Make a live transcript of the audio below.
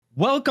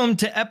Welcome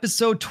to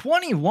episode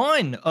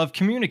 21 of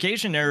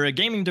Communication Error, a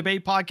gaming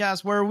debate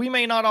podcast where we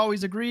may not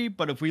always agree,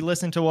 but if we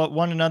listen to what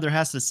one another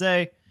has to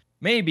say,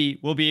 maybe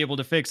we'll be able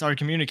to fix our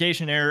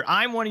communication error.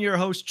 I'm one of your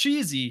hosts,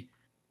 Cheesy,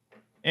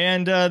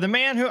 and the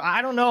man who,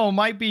 I don't know,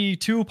 might be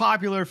too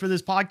popular for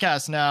this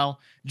podcast now,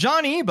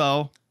 John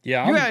Ebo.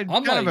 Yeah, you had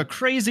kind of a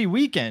crazy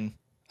weekend.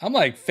 I'm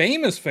like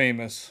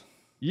famous.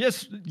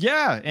 Yes,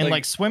 yeah, and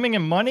like swimming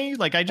in money.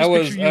 Like I just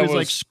picture you as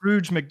like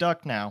Scrooge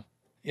McDuck now.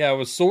 Yeah, I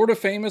was sort of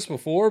famous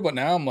before, but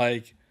now I'm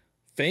like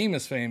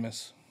famous.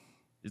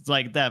 It's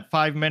like that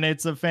 5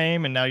 minutes of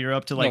fame, and now you're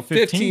up to like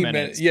 15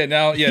 minutes.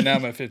 Now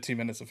I'm at 15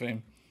 minutes of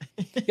fame.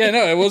 Yeah,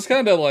 no, it was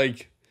kind of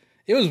like,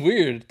 it was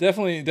weird.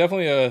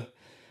 Definitely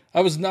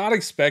I was not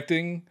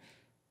expecting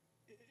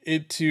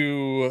it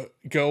to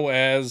go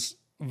as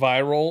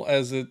viral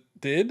as it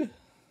did.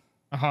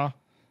 I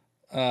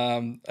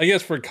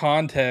guess for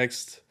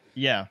context,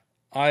 yeah,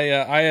 I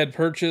had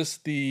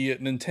purchased the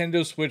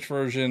Nintendo Switch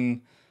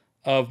version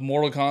of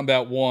Mortal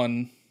Kombat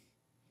 1,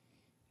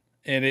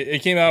 and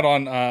it came out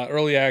on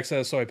early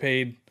access, so I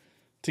paid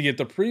to get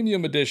the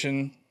premium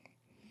edition,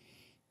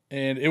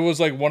 and it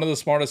was like one of the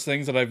smartest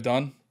things that I've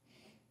done.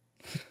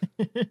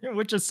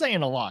 Which is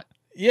saying a lot.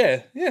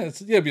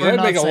 Because I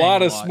make a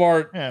lot of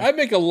smart. Yeah. I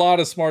make a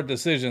lot of smart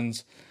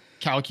decisions.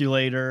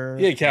 Calculator.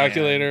 Yeah,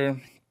 calculator.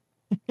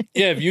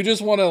 Yeah, if you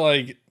just want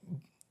to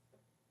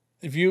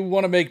if you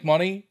want to make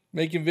money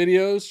making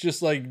videos,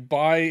 just like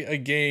buy a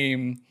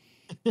game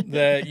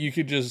that you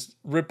could just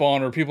rip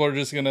on, or people are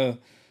just gonna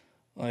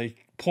like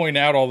point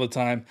out all the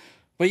time.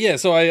 But yeah,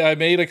 so I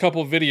made a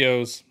couple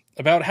videos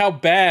about how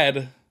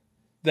bad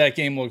that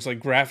game looks. Like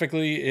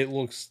graphically,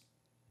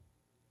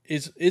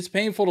 it's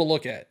painful to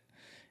look at.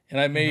 And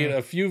I made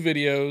a few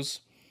videos,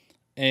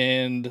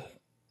 and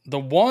the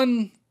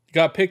one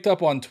got picked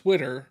up on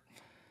Twitter.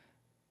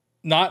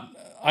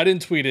 I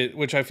didn't tweet it,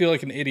 which I feel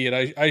like an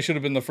idiot. I should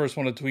have been the first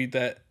one to tweet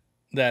that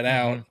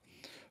out.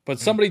 But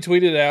somebody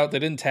tweeted it out. They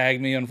didn't tag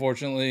me,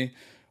 unfortunately.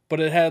 But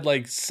it had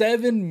like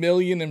 7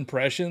 million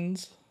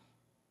impressions.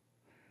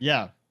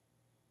 Yeah.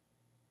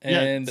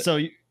 And so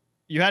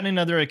you had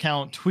another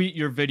account tweet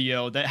your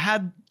video that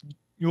had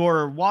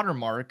your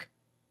watermark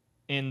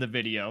in the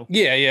video.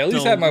 Yeah. At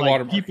least had my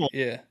watermark.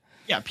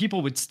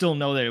 People would still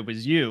know that it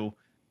was you.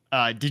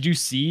 Did you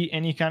see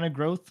any kind of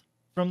growth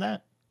from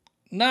that?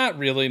 Not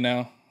really,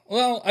 no.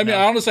 Well, I mean,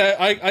 honestly,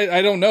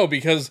 I don't know,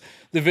 because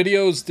the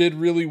videos did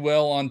really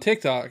well on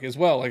TikTok as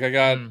well. Like I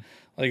got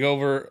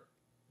over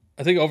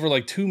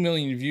 2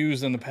 million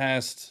views in the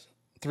past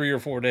 3 or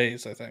 4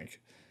 days, I think.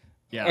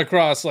 Yeah.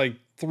 Across like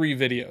 3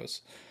 videos.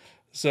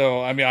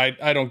 So, I mean,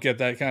 I don't get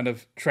that kind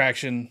of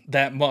traction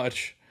that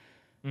much.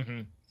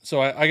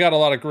 So I got a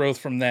lot of growth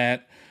from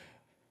that.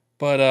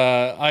 But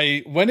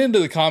I went into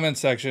the comment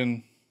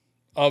section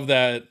of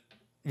that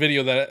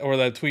video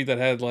that tweet that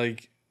had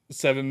like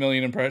 7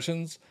 million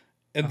impressions.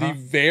 And the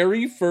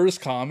very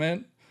first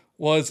comment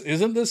was,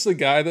 "Isn't this the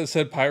guy that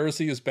said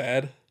piracy is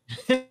bad?"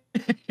 And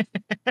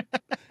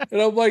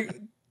I'm like,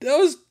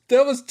 that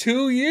was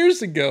 2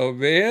 years ago,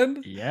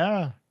 man.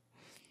 Yeah.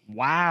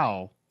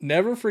 Wow.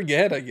 Never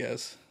forget, I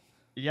guess.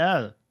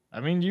 Yeah.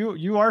 I mean,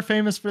 you are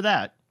famous for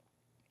that.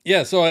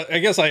 Yeah, so I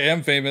guess I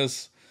am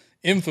famous.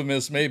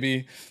 Infamous,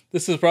 maybe.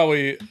 This is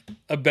probably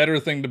a better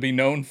thing to be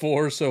known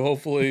for, so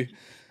hopefully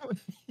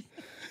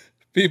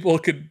people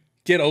could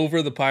get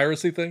over the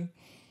piracy thing.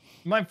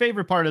 My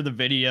favorite part of the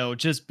video,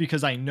 just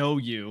because I know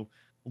you,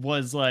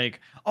 was like,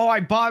 oh, I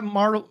bought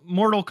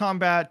Mortal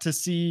Kombat to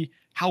see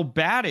how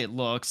bad it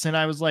looks. And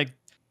I was like,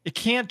 it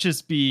can't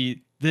just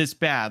be this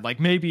bad.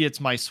 Like, maybe it's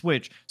my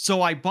Switch.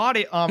 So I bought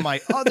it on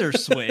my other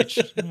Switch.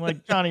 I'm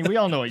like, Johnny, we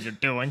all know what you're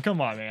doing. Come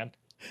on, man.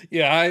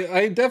 Yeah,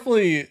 I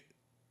definitely,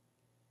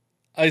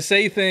 I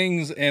say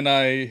things and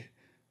I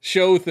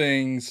show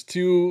things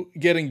to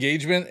get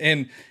engagement.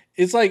 And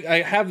it's like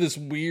I have this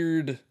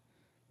weird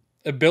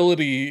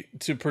ability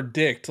to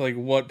predict like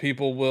what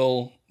people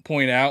will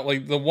point out.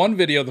 Like the one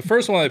video, the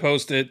first one I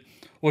posted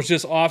was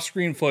just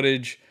off-screen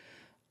footage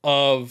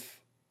of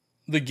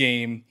the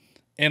game,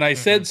 and I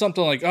said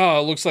something like, "Oh,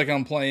 it looks like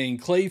I'm playing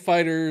Clay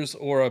Fighters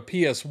or a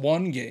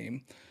PS1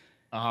 game."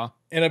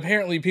 And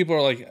apparently people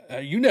are like,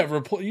 you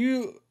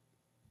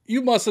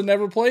must have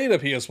never played a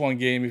PS1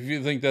 game if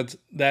you think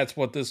that's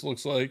what this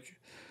looks like."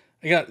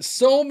 I got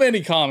so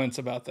many comments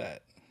about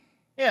that.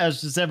 Yeah,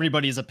 it's just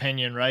everybody's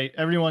opinion, right?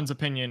 Everyone's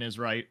opinion is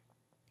right.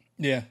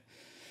 Yeah.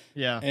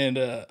 Yeah. And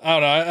I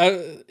don't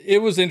know.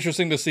 It was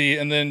interesting to see.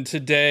 And then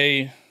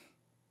today,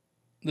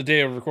 the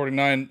day of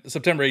recording,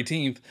 September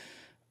 18th,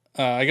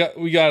 I got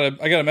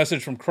a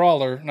message from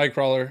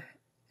Nightcrawler.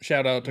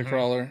 Shout out to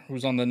Crawler,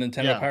 who's on the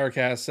Nintendo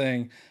Powercast,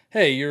 saying,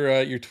 "Hey,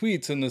 your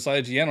tweet's in this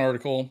IGN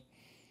article."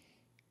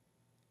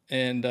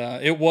 And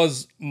it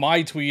was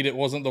my tweet. It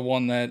wasn't the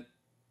one that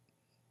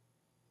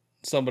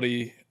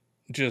somebody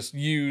just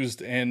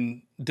used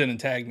and didn't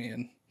tag me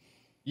in.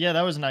 Yeah,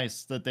 that was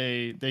nice that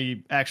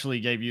they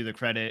actually gave you the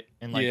credit,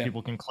 and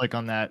people can click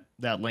on that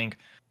link,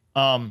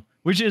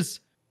 which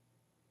is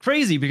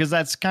crazy because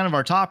that's kind of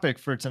our topic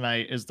for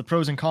tonight, is the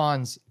pros and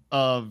cons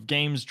of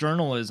games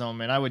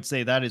journalism, and I would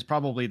say that is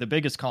probably the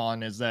biggest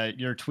con, is that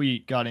your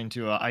tweet got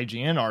into a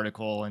IGN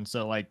article, and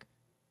so like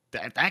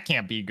that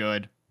can't be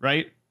good,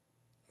 right?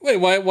 Wait,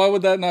 why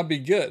would that not be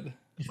good?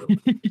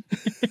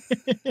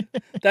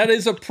 That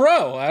is a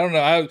pro. I don't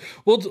know.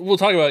 We'll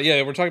talk about it.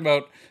 Yeah, we're talking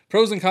about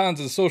pros and cons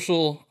of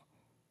social.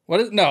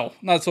 No,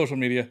 not social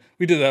media.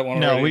 We did that one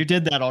already. No, we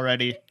did that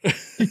already.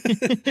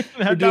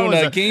 We're doing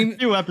a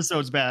few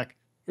episodes back.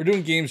 We're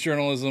doing games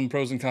journalism,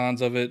 pros and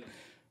cons of it.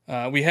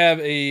 We have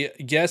a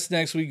guest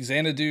next week,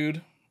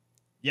 Xanadude.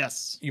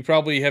 Yes. You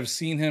probably have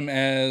seen him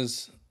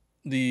as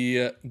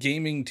the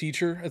gaming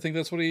teacher. I think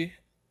that's what he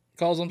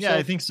calls himself. Yeah,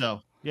 I think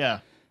so. Yeah.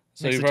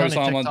 So you probably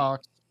saw him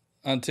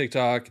on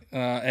TikTok.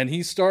 And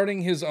he's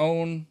starting his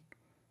own.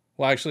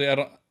 Well, actually,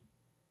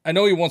 I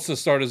know he wants to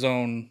start his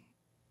own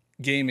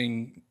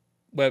gaming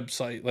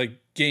website, like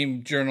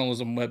game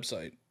journalism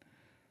website.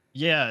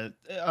 Yeah.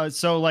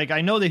 So like,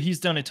 I know that he's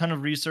done a ton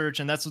of research,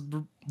 and that's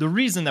the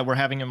reason that we're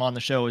having him on the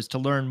show, is to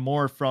learn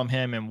more from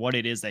him and what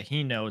it is that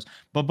he knows.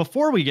 But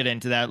before we get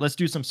into that, let's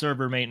do some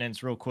server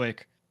maintenance real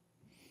quick.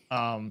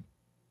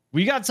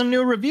 We got some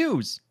new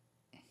reviews,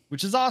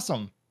 which is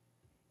awesome.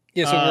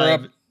 Yeah. So we're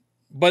up,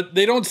 but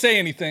they don't say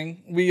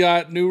anything. We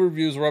got new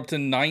reviews. We're up to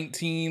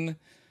 19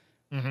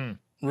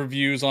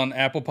 reviews on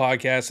Apple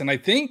Podcasts. And I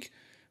think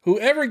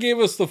whoever gave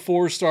us the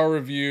 4-star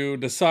review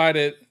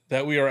decided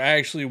that we are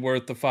actually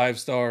worth the 5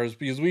 stars,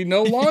 because we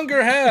no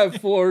longer have a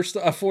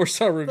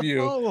 4-star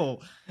review. Oh,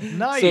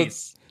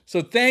 nice.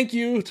 So thank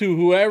you to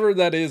whoever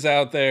that is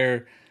out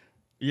there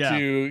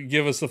to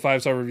give us the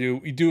 5-star review.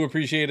 We do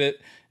appreciate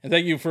it. And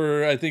thank you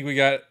I think we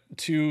got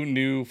 2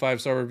 new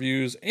 5-star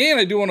reviews. And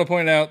I do want to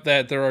point out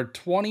that there are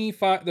 20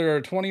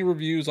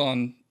 reviews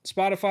on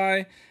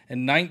Spotify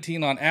and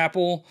 19 on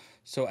Apple.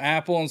 So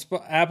Apple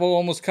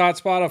almost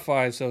caught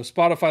Spotify. So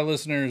Spotify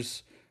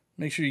listeners,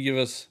 make sure you give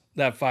us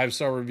that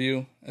 5-star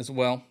review as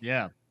well.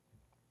 Yeah.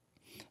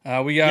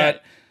 We got.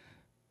 Yeah.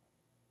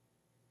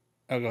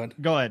 Oh, go ahead.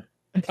 Go ahead.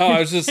 I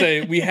was just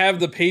saying, we have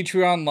the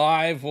Patreon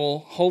live. We'll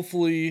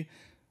hopefully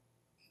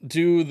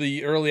do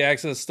the early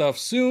access stuff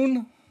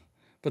soon.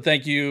 But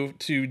thank you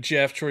to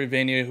Jeff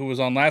Troyvania, who was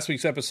on last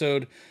week's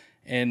episode,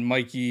 and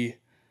Mikey,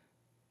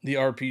 the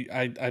RP.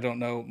 I don't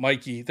know.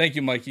 Mikey. Thank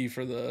you, Mikey,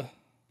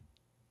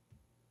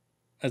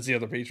 as the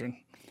other patron.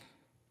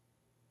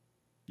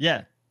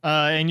 Yeah.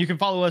 And you can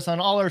follow us on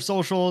all our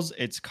socials.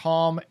 It's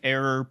Calm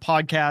Error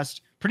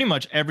Podcast, pretty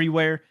much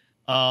everywhere.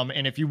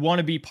 And if you want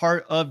to be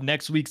part of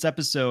next week's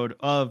episode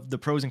of the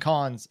pros and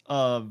cons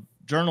of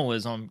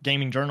journalism,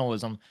 gaming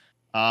journalism,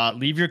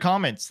 leave your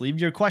comments, leave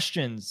your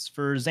questions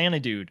for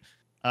Xanadude,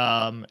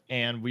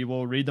 and we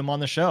will read them on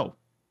the show.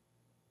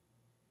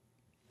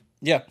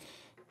 Yeah.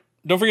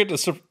 Don't forget to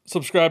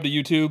subscribe to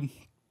YouTube.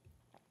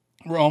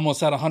 We're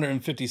almost at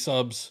 150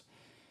 subs.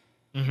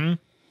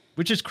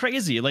 Which is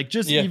crazy. Like,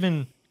 just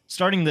even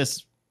starting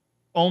this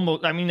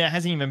almost, I mean, it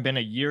hasn't even been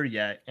a year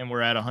yet, and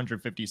we're at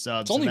 150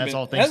 subs. It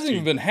hasn't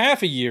even been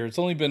half a year. It's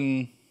only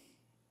been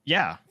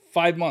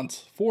 4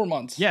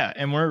 months. Yeah,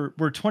 and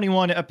we're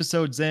 21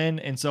 episodes in,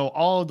 and so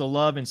all the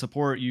love and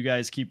support you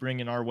guys keep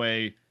bringing our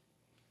way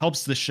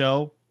helps the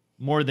show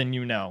more than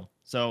you know.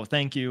 So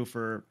thank you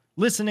for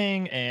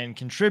listening and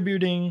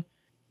contributing.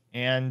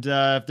 And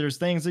if there's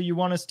things that you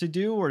want us to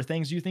do or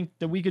things you think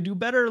that we could do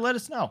better, let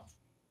us know.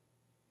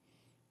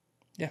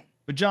 Yeah.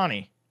 But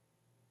Johnny,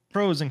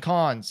 pros and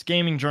cons,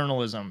 gaming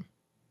journalism.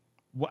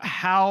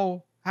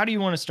 How do you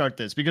want to start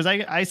this? Because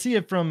I see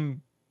it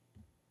from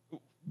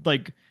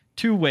like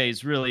 2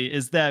 ways, really.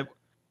 Is that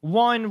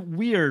one,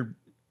 we are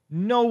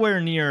nowhere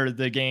near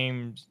the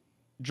games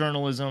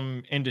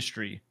journalism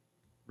industry,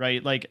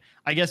 right? Like,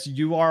 I guess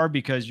you are,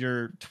 because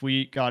your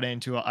tweet got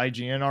into an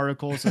IGN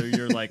article, so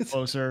you're like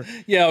closer.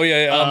 Yeah.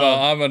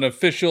 I'm an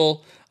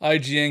official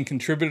IGN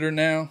contributor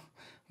now.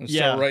 I'm gonna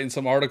start writing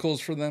some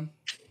articles for them.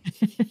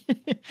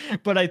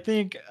 But I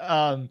think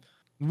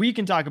we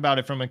can talk about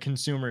it from a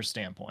consumer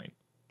standpoint,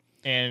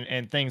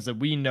 and things that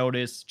we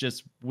notice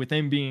just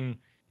within being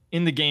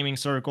in the gaming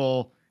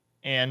circle,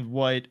 and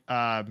what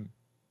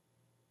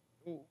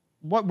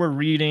we're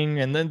reading,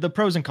 and then the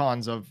pros and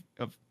cons of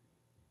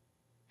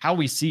how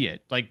we see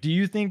it. Like, do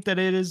you think that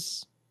it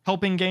is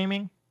helping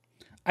gaming?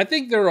 I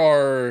think there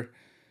are,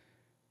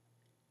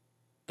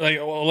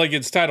 like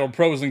it's titled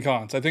pros and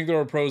cons. I think there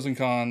are pros and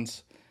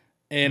cons.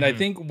 And I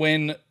think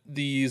when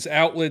these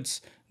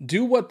outlets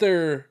do what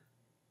they're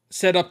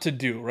set up to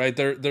do, right?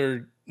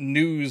 They're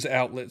news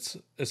outlets,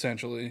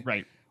 essentially.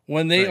 Right.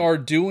 When they are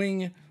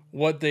doing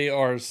what they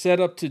are set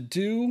up to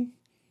do,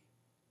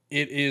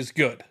 it is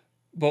good.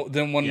 But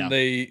then when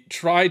they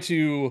try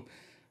to,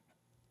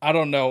 I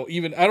don't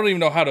even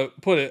know how to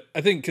put it.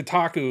 I think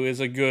Kotaku is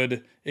a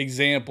good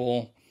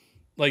example.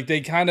 Like,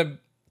 they kind of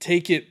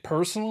take it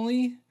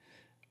personally,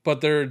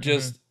 but they're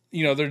just,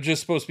 they're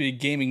just supposed to be a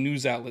gaming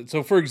news outlet.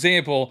 So, for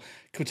example,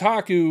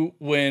 Kotaku,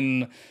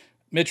 when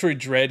Metroid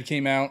Dread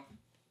came out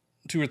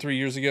 2 or 3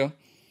 years ago,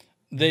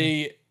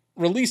 they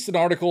released an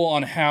article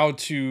on how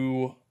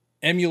to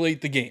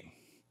emulate the game,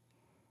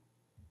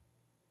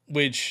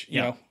 which,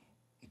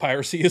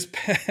 piracy is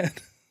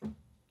bad.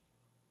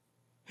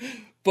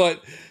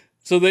 But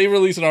so they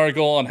released an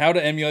article on how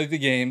to emulate the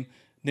game.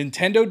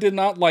 Nintendo did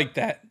not like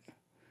that.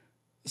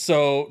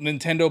 So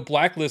Nintendo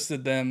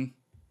blacklisted them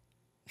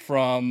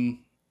from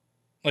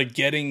like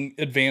getting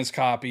advanced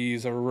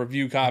copies or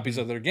review copies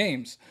of their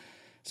games.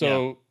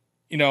 So,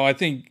 I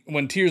think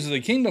when Tears of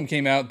the Kingdom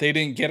came out, they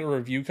didn't get a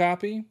review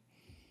copy.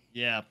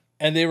 Yeah.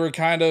 And they were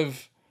kind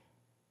of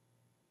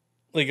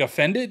like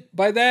offended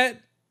by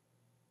that.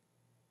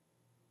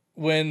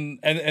 And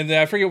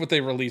I forget what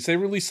they released. They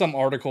released some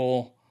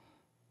article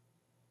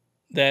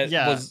that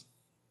was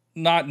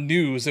not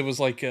news. It was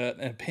like an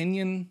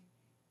opinion.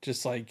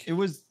 Just like it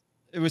was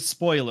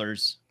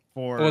spoilers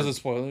for. Was it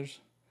spoilers?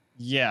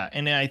 Yeah,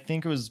 and I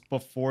think it was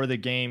before the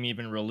game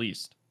even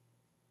released.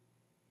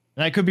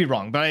 And I could be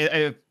wrong, but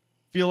I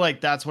feel like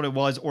that's what it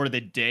was. Or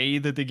the day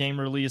that the game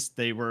released,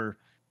 they were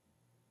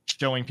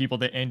showing people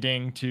the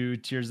ending to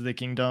Tears of the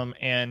Kingdom.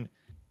 And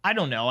I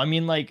don't know. I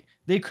mean, like,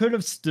 they could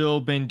have still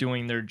been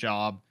doing their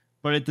job,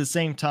 but at the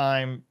same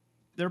time,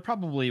 there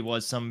probably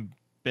was some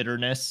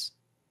bitterness,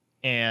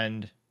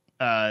 and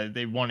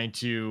they wanted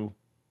to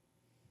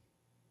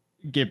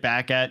get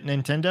back at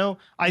Nintendo.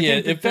 I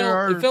think it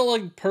felt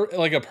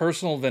like a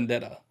personal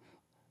vendetta.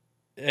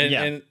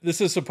 And this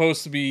is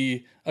supposed to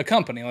be a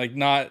company, like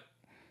not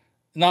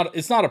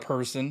it's not a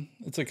person,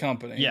 it's a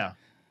company.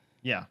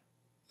 Yeah.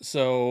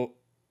 So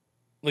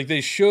like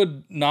they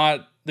should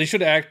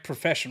act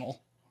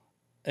professional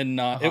and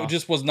not it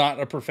just was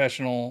not a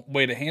professional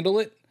way to handle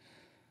it.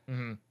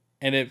 Mm-hmm.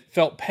 And it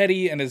felt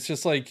petty, and it's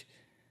just like,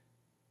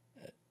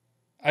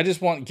 I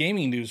just want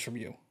gaming news from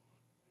you,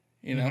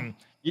 you know? Mm-hmm.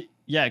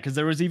 Yeah, because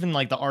there was even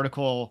like the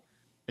article,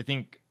 I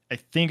think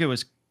it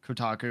was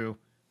Kotaku,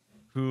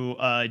 who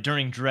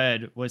during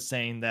Dread was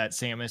saying that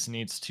Samus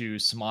needs to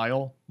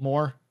smile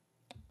more.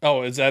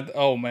 Oh, is that?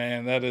 Oh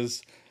man, that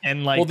is.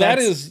 And like, well,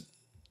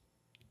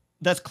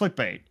 that's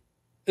clickbait.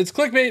 It's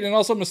clickbait and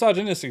also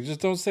misogynistic. Just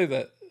don't say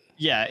that.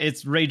 Yeah,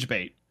 it's rage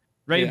bait,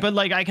 right? Yeah. But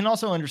like, I can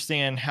also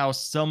understand how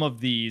some of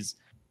these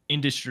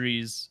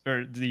industries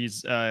or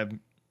these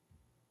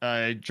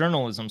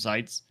journalism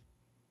sites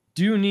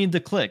do need the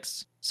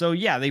clicks. So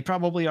yeah, they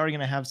probably are going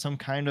to have some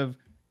kind of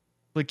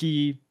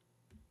clicky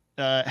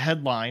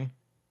headline.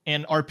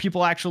 And are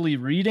people actually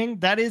reading?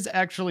 That is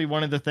actually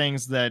one of the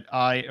things that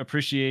I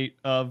appreciate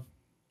of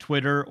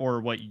Twitter,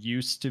 or what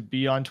used to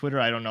be on Twitter.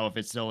 I don't know if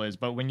it still is,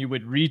 but when you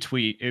would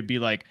retweet, it'd be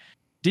like,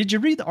 did you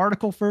read the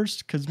article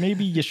first? Because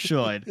maybe you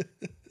should.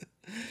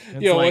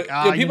 People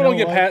don't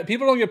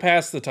get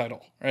past the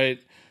title, right?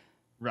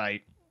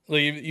 Right.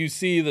 Like you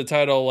see the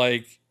title,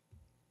 like,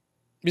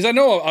 because I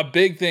know a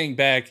big thing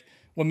back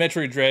when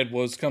Metroid Dread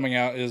was coming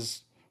out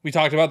is, we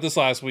talked about this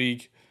last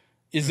week,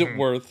 is it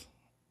worth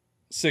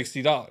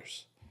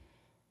 $60?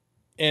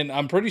 And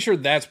I'm pretty sure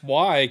that's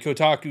why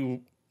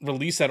Kotaku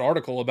released that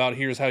article about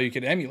here's how you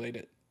could emulate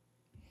it.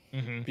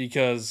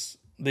 Because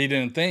they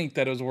didn't think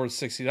that it was worth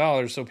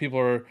 $60. So people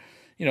are,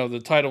 the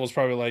title was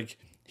probably like,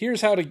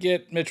 here's how to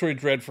get Metroid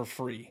Dread for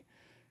free.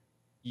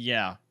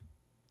 Yeah.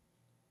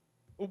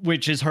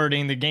 Which is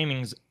hurting the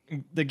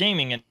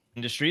gaming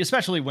industry,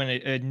 especially when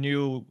a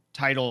new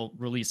title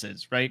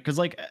releases, right? Because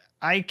like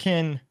I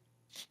can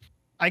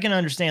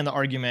understand the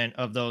argument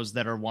of those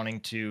that are wanting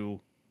to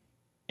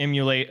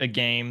emulate a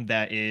game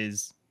that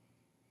is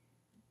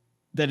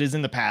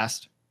in the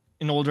past,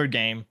 an older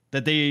game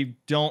that they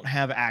don't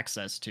have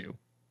access to,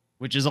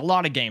 which is a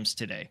lot of games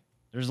today.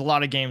 There's a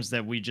lot of games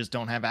that we just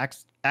don't have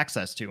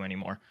access to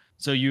anymore.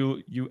 So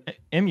you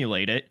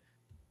emulate it,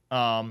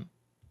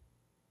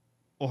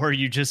 or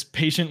you just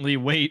patiently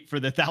wait for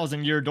the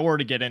 1,000-year door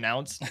to get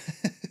announced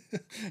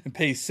and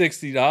pay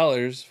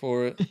 $60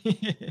 for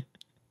it.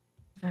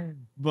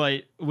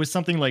 But with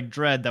something like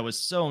Dread that was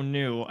so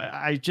new,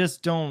 I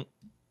just don't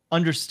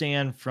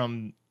understand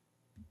from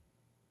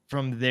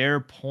their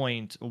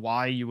point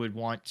why you would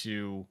want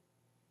to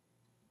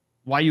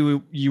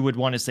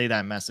say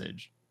that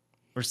message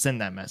or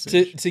send that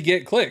message to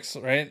get clicks,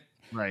 right?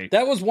 Right.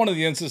 That was one of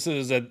the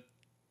instances that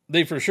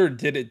they for sure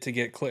did it to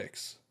get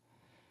clicks.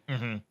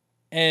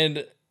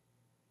 And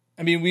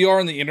I mean, we are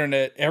on the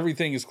internet.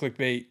 Everything is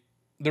clickbait.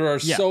 There are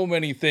so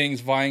many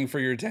things vying for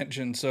your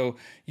attention. So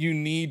you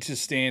need to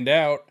stand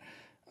out.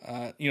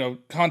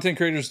 Content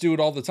creators do it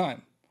all the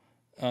time.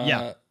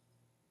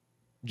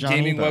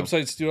 Gaming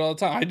websites do it all the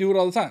time. I do it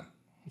all the time.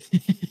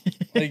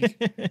 Like,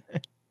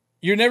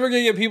 you're never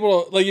going to get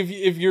people to, like,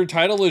 if your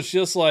title is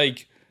just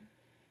like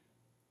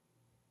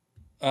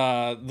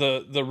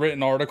the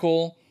written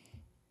article,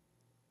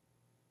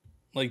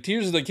 like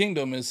Tears of the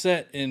Kingdom is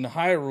set in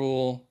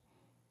Hyrule,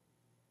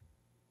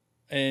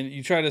 and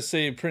you try to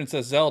say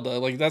Princess Zelda,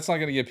 like, that's not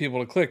going to get people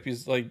to click,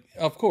 because, like,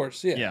 of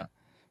course, yeah.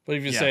 But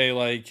if you say,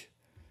 like,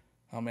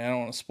 oh man, I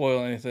don't want to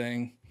spoil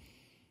anything.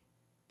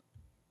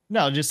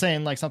 No, just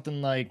saying, like,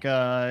 something like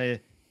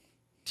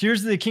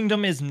Tears of the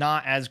Kingdom is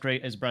not as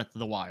great as Breath of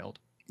the Wild.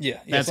 Yeah,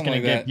 that's going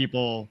to get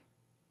people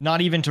not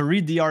even to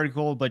read the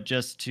article, but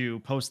just to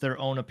post their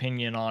own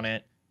opinion on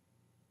it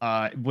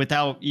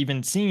without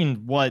even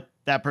seeing what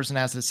that person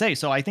has to say.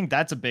 So I think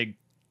that's a big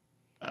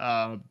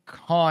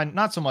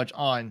not so much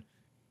on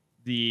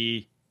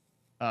the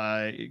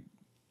uh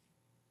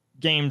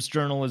games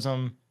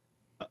journalism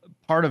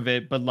part of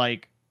it, but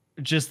like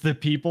just the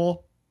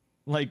people.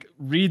 Like,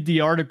 read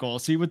the article,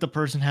 see what the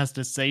person has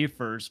to say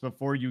first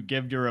before you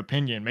give your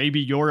opinion. Maybe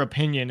your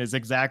opinion is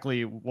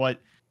exactly what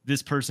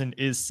this person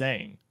is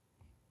saying.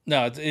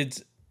 No,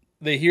 it's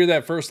they hear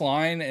that first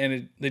line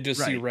and they just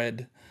see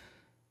red.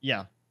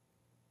 Yeah.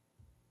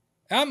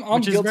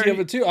 I'm guilty of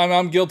it too.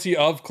 I'm guilty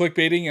of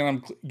clickbaiting, and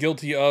I'm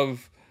guilty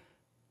of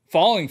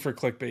falling for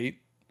clickbait.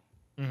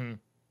 Mm-hmm.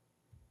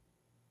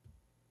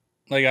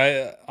 Like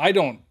I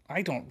don't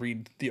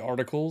read the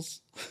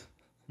articles.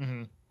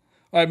 Mm-hmm.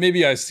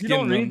 Maybe I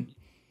skim them.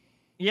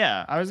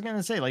 Yeah, I was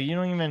gonna say, like, you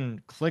don't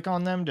even click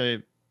on them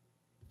to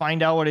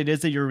find out what it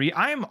is that you're reading.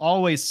 I'm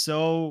always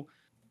so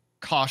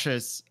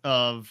cautious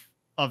of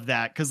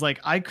that, because like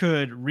I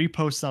could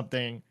repost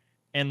something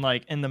and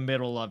like in the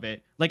middle of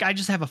it, like I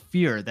just have a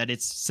fear that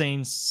it's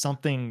saying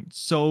something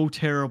so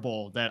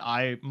terrible that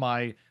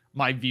my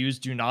views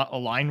do not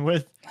align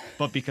with,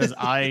 but because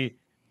I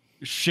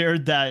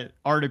shared that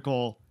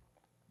article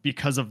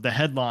because of the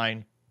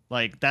headline,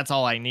 like that's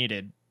all I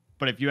needed.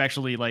 But if you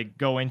actually like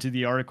go into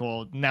the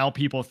article, now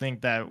people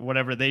think that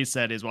whatever they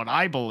said is what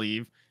I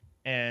believe.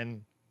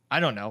 And I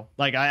don't know.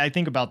 Like, I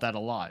think about that a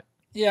lot.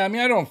 Yeah, I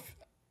mean,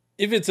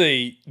 if it's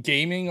a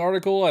gaming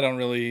article, I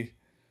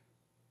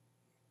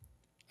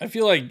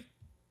feel like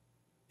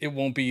it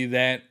won't be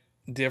that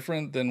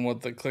different than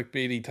what the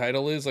clickbaity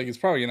title is. Like, it's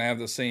probably going to have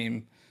the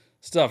same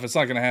stuff. It's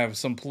not going to have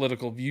some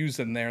political views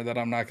in there that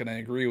I'm not going to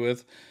agree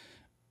with.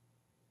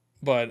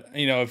 But,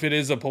 you know, if it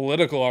is a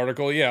political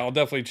article, yeah, I'll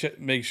definitely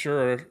make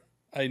sure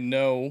I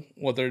know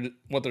what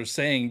they're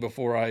saying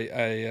before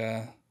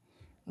I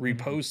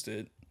repost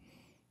it.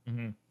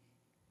 Mm-hmm.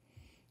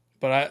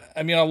 But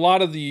I mean, a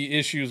lot of the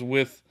issues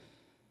with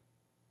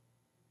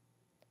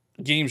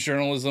games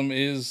journalism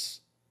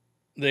is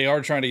they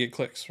are trying to get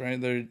clicks,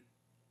 right?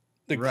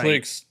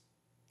 Clicks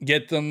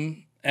get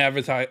them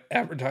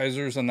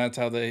advertisers, and that's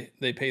how they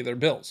pay their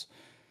bills.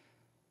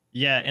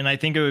 Yeah, and I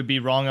think it would be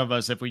wrong of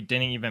us if we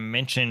didn't even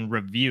mention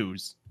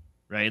reviews,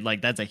 right?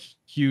 Like, that's a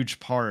huge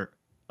part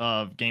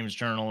of games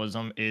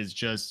journalism, is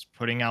just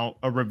putting out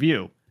a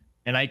review.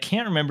 And I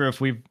can't remember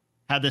if we've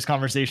had this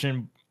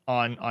conversation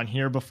on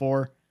here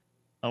before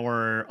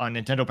or on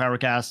Nintendo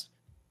Powercast,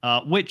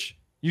 which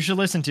you should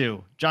listen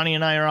to. Johnny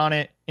and I are on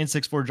it.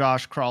 N64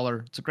 Josh,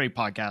 Crawler. It's a great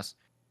podcast.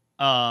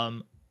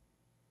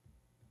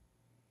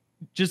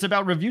 Just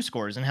about review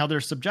scores and how they're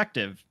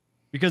subjective.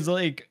 Because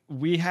like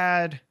we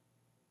had,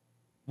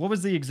 what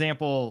was the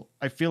example?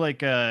 I feel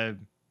like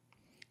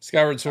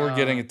Skyward Sword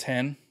getting a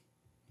 10.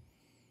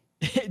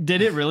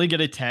 Did it really get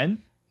a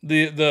 10?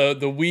 The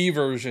Wii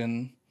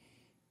version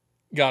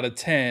got a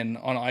 10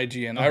 on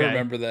IGN. Okay. I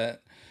remember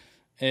that.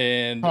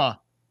 And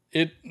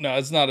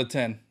it's not a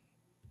 10.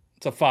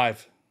 It's a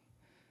 5.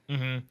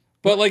 Mm-hmm.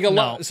 But like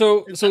lot.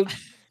 So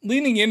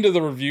leaning into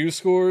the review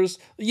scores,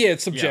 yeah,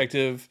 it's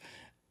subjective.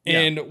 Yeah.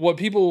 And what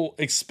people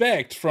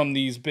expect from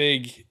these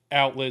big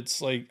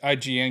outlets like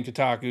IGN,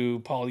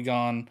 Kotaku,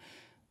 Polygon,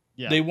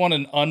 they want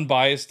an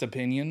unbiased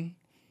opinion.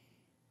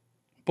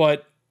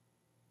 But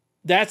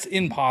that's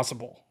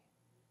impossible.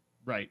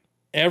 Right.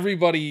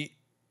 Everybody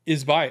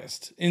is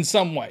biased in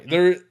some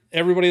way.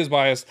 Everybody is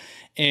biased.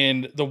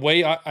 And the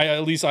way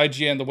at least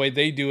IGN, the way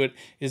they do it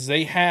is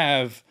they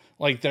have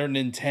like their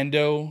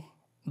Nintendo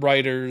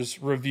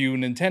writers review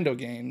Nintendo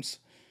games,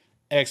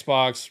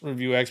 Xbox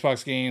review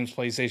Xbox games,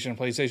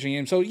 PlayStation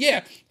games. So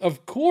yeah,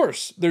 of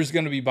course there's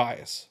going to be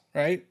bias,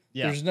 right?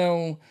 Yeah. There's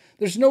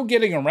no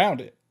getting around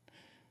it.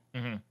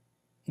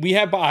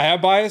 Mm-hmm. I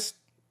have bias.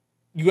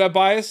 You have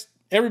bias.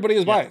 Everybody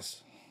is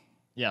biased.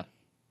 Yeah.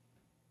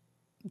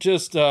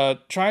 Just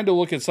trying to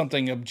look at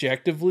something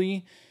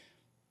objectively,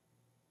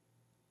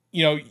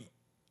 you know,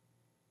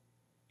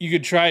 you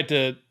could try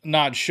to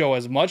not show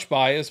as much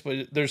bias,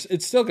 but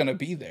it's still going to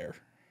be there.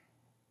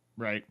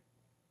 Right.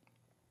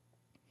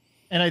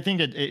 And I think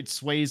it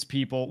sways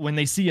people when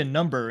they see a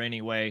number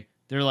anyway.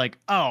 They're like,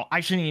 oh,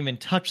 I shouldn't even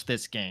touch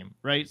this game.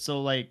 Right.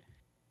 So like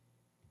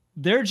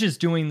they're just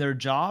doing their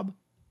job,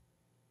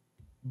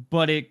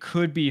 but it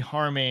could be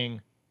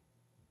harming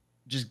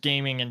just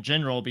gaming in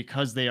general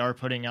because they are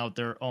putting out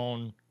their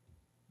own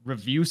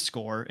review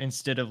score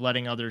instead of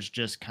letting others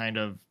just kind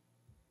of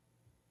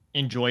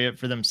enjoy it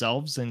for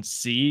themselves and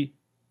see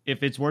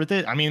if it's worth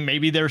it. I mean,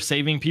 maybe they're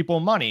saving people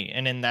money,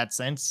 and in that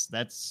sense,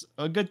 that's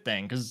a good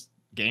thing because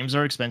games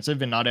are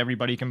expensive and not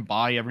everybody can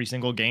buy every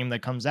single game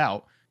that comes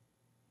out.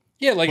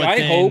 Yeah, like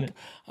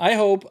I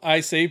hope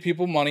I save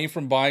people money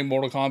from buying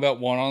Mortal Kombat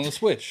 1 on the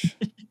Switch.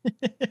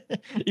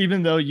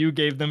 Even though you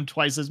gave them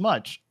twice as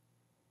much.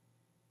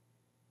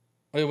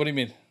 Wait, what do you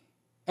mean?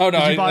 Oh no!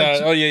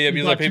 Because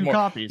I paid more.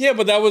 Copies. Yeah,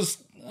 but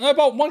I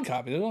bought one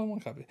copy. There's only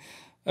one copy.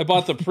 I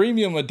bought the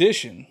premium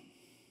edition.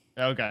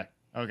 Okay.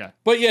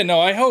 But yeah,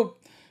 no. I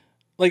hope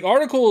like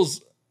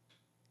articles.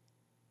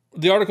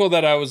 The article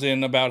that I was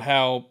in about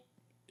how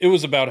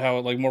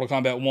like Mortal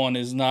Kombat 1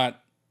 is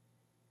not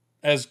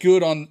as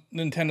good on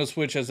Nintendo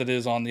Switch as it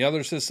is on the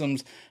other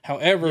systems.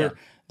 However,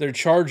 they're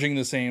charging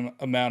the same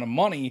amount of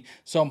money.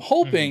 So I'm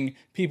hoping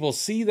people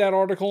see that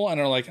article and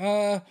are like,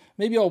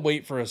 maybe I'll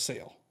wait for a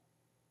sale.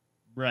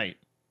 Right.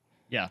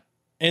 Yeah.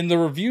 And the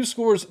reviews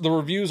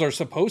are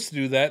supposed to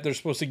do that. They're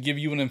supposed to give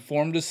you an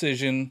informed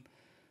decision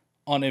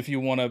on if you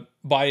want to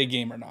buy a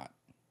game or not.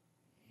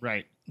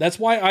 Right. That's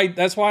why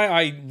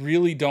I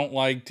really don't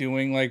like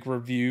doing like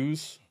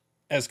reviews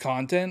as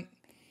content.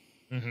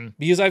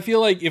 Because I feel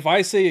like if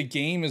I say a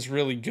game is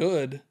really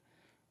good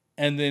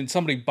and then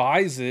somebody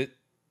buys it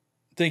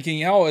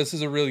thinking, oh, this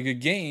is a really good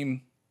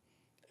game,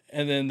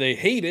 and then they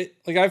hate it,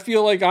 like I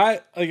feel like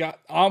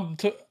I'm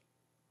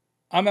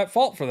at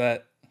fault for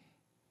that.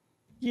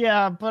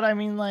 Yeah, but I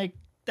mean, like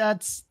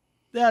that's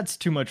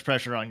too much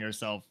pressure on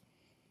yourself.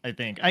 I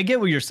think I get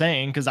what you're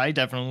saying, because I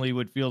definitely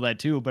would feel that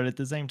too. But at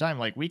the same time,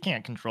 like we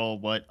can't control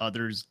what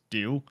others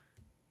do.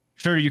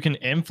 Sure, you can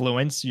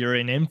influence. You're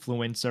an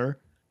influencer,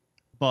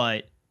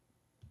 but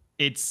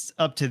it's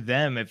up to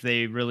them if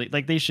they really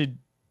like. They should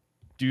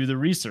do the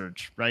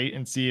research, right,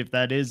 and see if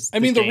that is. I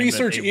mean, the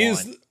research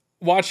is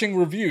watching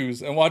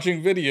reviews and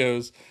watching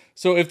videos.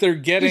 So if they're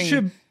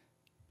getting,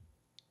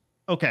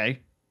 okay,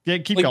 yeah,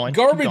 keep like, going.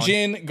 Garbage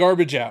in,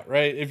 garbage out,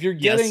 right? If you're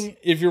getting,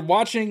 if you're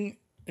watching.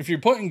 If you're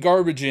putting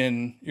garbage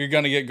in, you're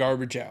going to get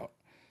garbage out.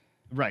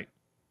 Right.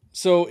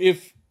 So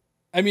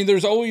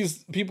there's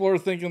always, people are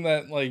thinking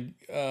that like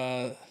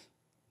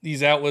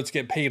these outlets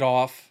get paid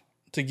off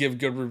to give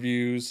good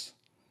reviews.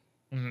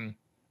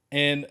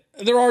 And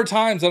there are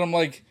times that I'm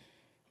like,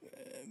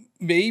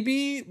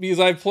 maybe, because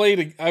I've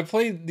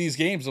played these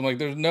games. I'm like,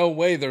 there's no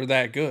way they're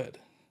that good.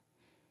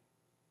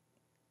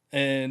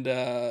 And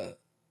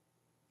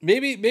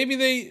maybe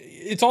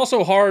it's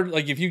also hard.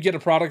 Like if you get a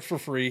product for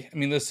free, I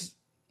mean, this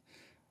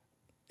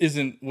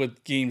isn't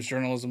with games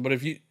journalism, but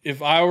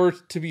if I were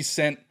to be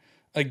sent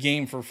a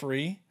game for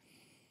free,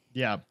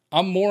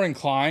 I'm more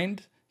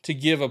inclined to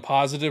give a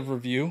positive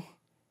review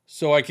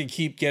so I could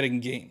keep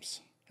getting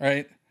games,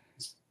 right?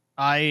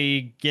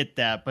 I get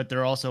that, but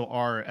there also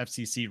are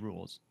FCC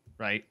rules,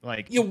 right?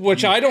 Like,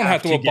 which I don't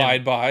have to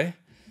abide by.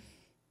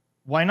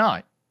 Why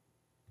not?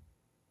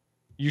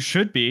 You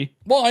should be.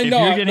 Well, I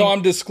know. No,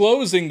 I'm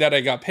disclosing that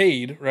I got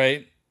paid,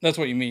 right? That's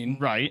what you mean,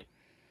 right?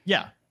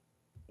 Yeah.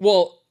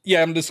 Well.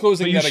 Yeah, I'm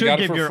disclosing that I got it for free. You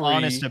should give your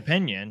honest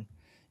opinion.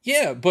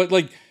 Yeah, but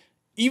like,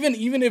 even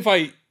if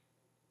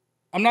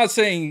I'm not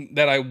saying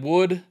that I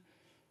would.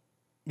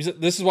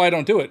 This is why I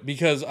don't do it,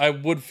 because I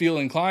would feel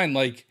inclined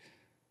like,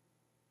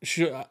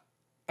 I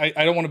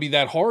don't want to be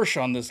that harsh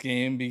on this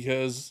game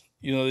because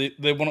they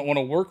wouldn't want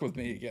to work with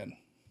me again.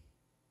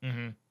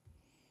 And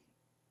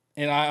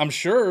I'm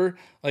sure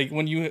like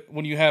when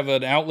you have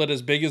an outlet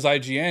as big as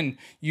IGN,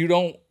 you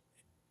don't.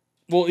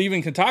 Well,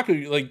 even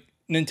Kotaku, like.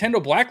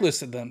 Nintendo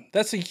blacklisted them.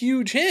 That's a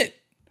huge hit.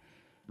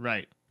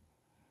 Right.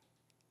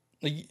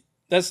 Like,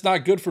 that's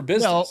not good for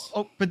business.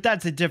 Well, but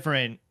that's a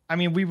different... I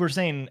mean, we were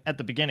saying at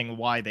the beginning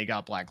why they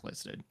got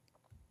blacklisted.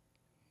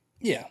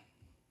 Yeah.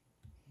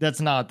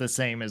 That's not the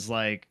same as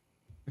like...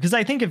 Because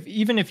I think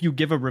even if you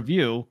give a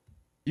review,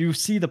 you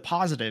see the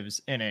positives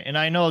in it. And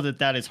I know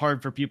that is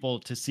hard for people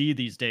to see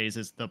these days,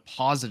 is the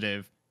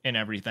positive in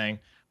everything.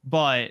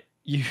 But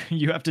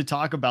you have to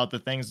talk about the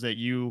things that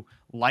you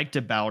liked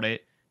about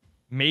it.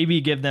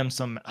 Maybe give them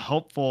some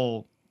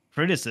helpful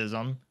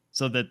criticism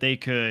so that they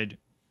could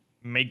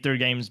make their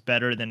games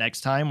better the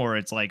next time, or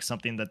it's like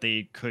something that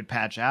they could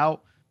patch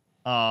out.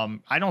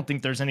 I don't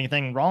think there's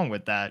anything wrong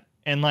with that.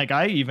 And like,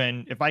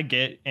 if I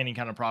get any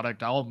kind of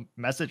product, I'll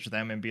message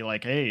them and be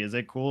like, hey, is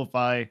it cool if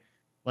I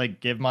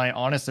like give my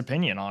honest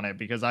opinion on it?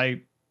 Because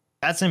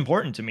that's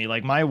important to me.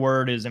 Like my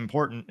word is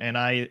important. And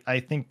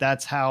I think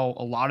that's how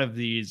a lot of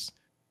these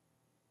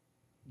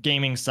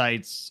gaming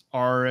sites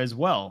are as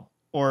well.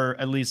 Or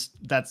at least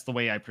that's the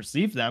way I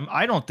perceive them.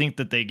 I don't think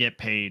that they get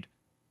paid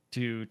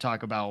to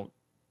talk about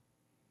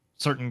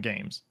certain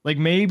games. Like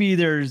maybe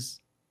there's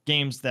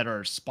games that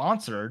are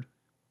sponsored,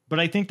 but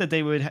I think that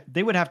they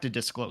would have to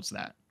disclose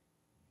that.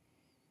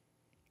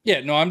 Yeah,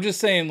 no, I'm just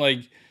saying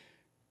like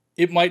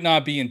it might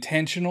not be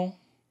intentional,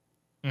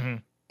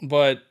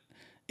 but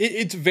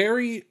it's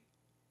very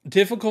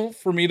difficult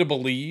for me to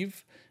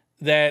believe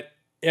that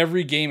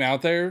every game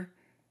out there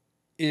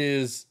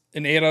is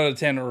an 8 out of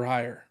 10 or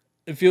higher.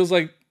 It feels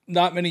like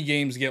not many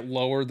games get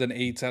lower than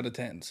 8s out of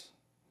 10s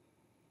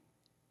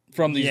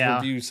from these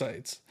review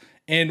sites.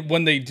 And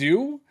when they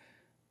do,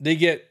 they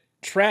get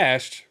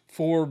trashed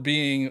for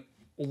being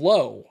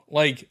low.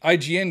 Like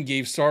IGN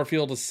gave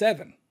Starfield a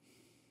 7.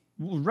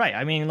 Right.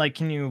 I mean, like,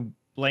 can you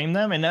blame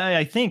them? And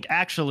I think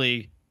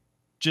actually,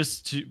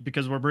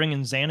 because we're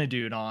bringing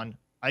Xanadu on,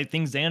 I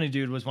think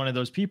Xanadu was one of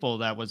those people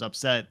that was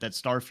upset that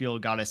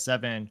Starfield got a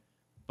 7,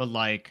 but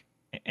like,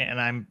 and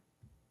I'm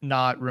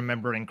not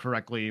remembering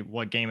correctly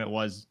what game it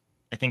was.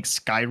 I think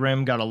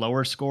Skyrim got a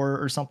lower score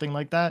or something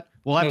like that.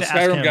 We'll have to ask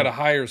him. Skyrim got a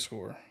higher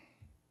score.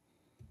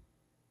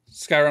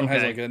 Skyrim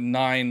has like a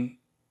 9.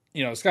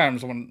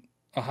 Skyrim's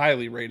a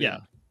highly rated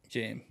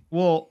game.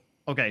 Well,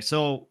 okay,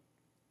 so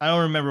I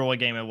don't remember what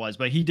game it was,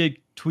 but he did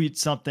tweet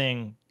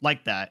something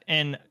like that.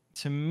 And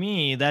to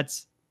me,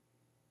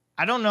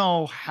 I don't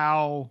know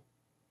how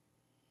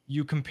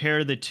you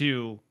compare the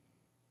two.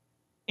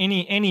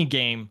 Any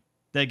game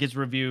that gets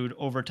reviewed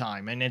over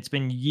time, and it's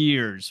been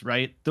years,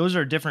 right? Those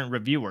are different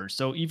reviewers.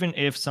 So even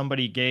if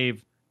somebody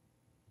gave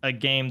a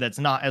game that's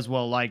not as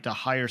well liked a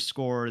higher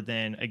score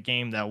than a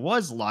game that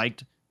was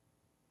liked,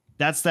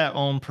 that's that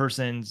own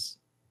person's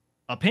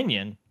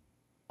opinion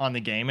on the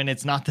game, and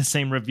it's not the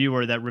same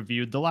reviewer that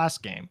reviewed the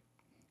last game.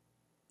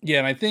 Yeah,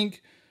 and I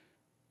think,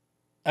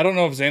 I don't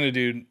know if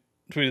Xanadude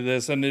tweeted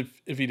this, and if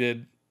he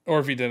did, or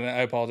if he didn't, I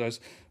apologize.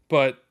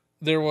 But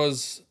there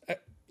was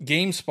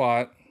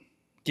GameSpot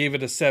gave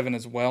it a 7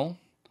 as well,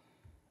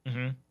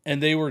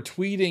 and they were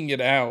tweeting it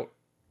out.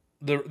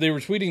 They were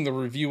tweeting the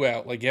review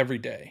out like every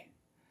day,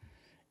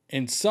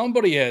 and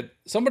somebody had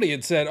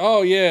said,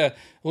 "Oh yeah, it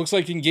looks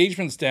like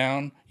engagement's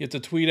down. You have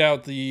to tweet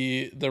out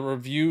the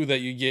review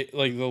that you get,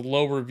 like the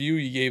low review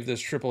you gave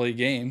this AAA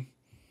game."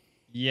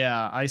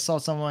 Yeah, I saw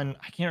someone,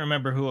 I can't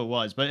remember who it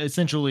was, but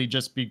essentially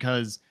just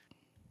because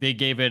they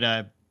gave it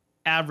a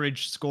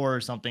average score or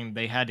something,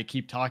 they had to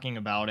keep talking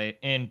about it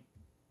in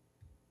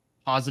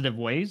positive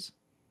ways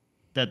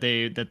that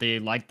they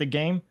liked the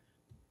game.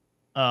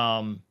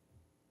 But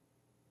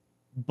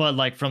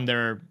like from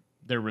their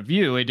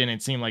review, it didn't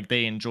seem like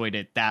they enjoyed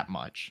it that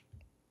much.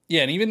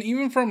 Yeah, and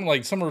even from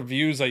like some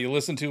reviews that you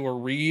listen to or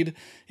read,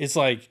 it's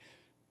like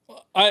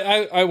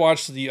I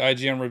watched the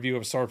IGN review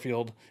of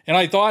Starfield, and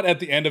I thought at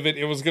the end of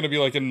it was going to be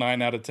like a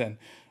 9 out of 10.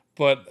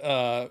 But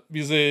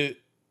because the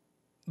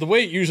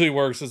way it usually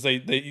works is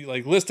they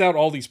like list out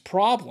all these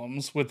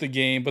problems with the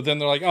game, but then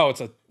they're like, oh,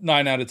 it's a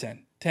 9 out of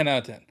 10, 10 out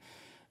of 10.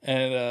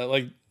 And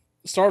like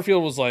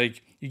Starfield was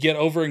like, you get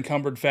over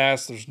encumbered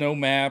fast. There's no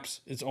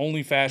maps. It's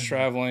only fast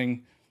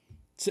traveling.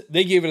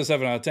 They gave it a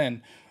 7 out of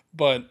 10,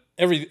 but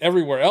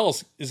everywhere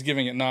else is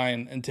giving it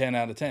 9 and 10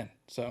 out of 10.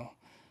 So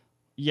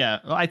yeah,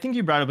 I think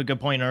you brought up a good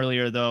point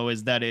earlier, though,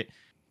 is that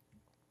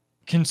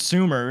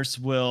consumers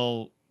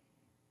will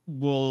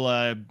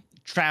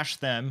trash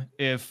them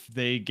if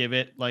they give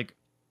it like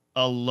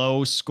a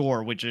low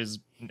score, which is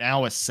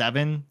now a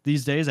 7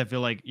 these days. I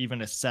feel like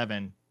even a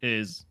 7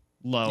 is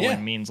low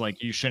and means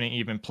like you shouldn't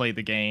even play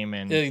the game,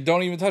 and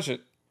don't even touch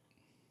it.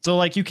 So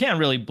like you can't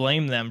really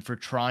blame them for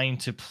trying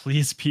to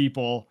please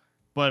people,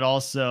 but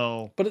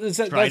also that's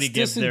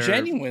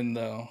disingenuine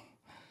though.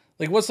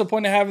 Like, what's the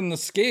point of having the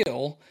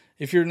scale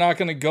if you're not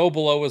going to go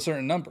below a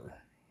certain number?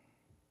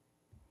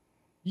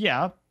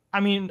 Yeah, I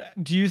mean,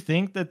 do you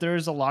think that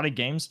there's a lot of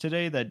games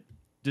today that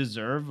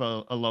deserve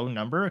a low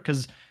number?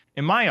 Because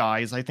in my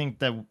eyes, I think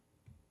that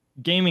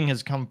gaming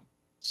has come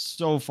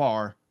so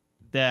far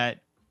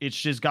that it's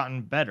just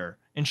gotten better.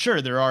 And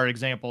sure, there are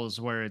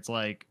examples where it's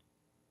like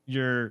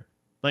you're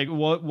like,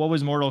 what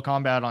was Mortal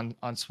Kombat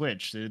on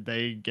Switch? Did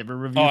they give a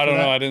review? Oh, I don't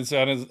know. I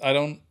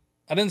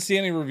didn't see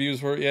any reviews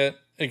for it yet.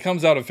 It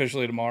comes out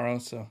officially tomorrow,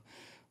 so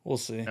we'll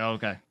see. Oh,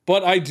 okay.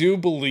 But I do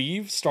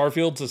believe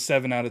Starfield's a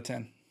 7 out of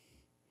 10.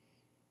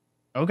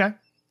 Okay.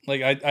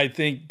 Like I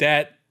think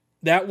that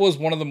was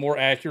one of the more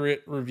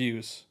accurate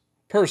reviews,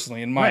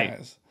 personally, in my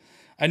eyes.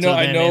 I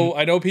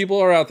know people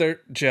are out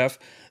there, Jeff,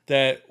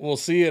 that will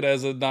see it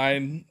as a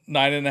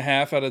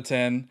 9.5 out of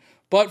 10.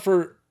 But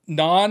for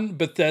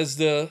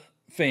non-Bethesda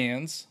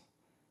fans,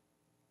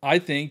 I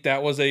think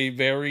that was a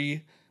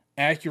very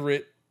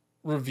accurate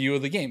review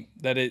of the game.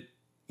 That it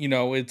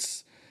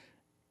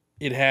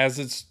has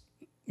its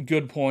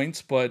good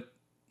points, but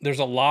there's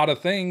a lot of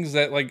things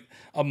that like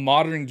a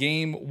modern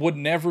game would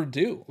never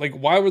do. Like,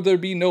 why would there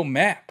be no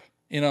map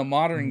in a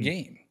modern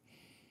game?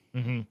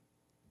 Mm-hmm.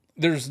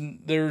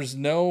 There's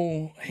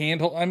no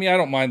handhold. I mean, I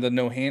don't mind the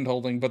no hand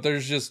holding, but you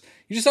just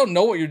don't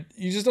know you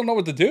just don't know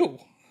what to do.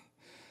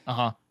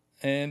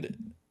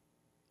 And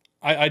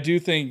I do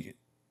think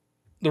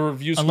the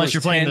reviews, unless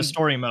you're playing the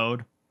story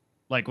mode,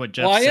 like what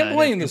Jeff said. Well, I am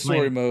playing the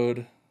story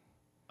mode.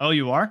 Oh,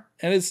 you are?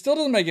 And it still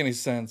doesn't make any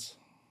sense.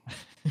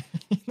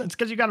 That's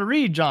because you got to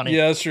read, Johnny.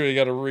 Yeah, that's true. You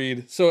got to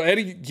read. So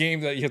any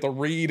game that you have to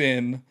read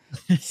in,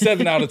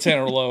 7 out of 10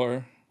 or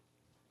lower.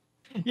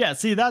 Yeah,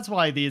 see, that's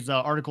why these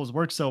articles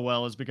work so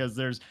well, is because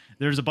there's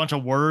a bunch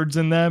of words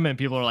in them, and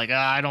people are like,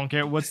 I don't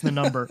care, what's the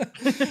number?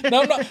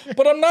 No,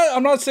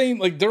 I'm not saying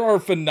like there are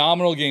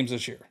phenomenal games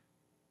this year.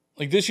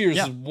 Like this year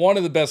is one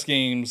of the best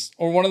games,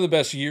 or one of the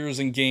best years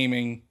in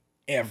gaming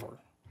ever.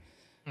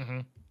 Mm-hmm.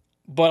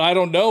 But I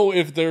don't know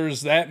if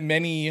there's that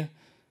many.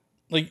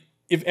 Like,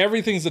 if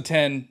everything's a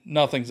 10,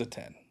 nothing's a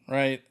 10,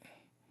 right?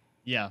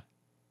 Yeah.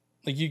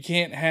 Like, you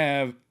can't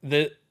have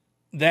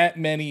that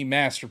many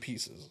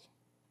masterpieces.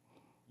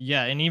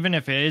 Yeah, and even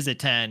if it is a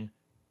 10,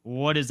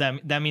 what is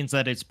that? That means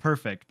that it's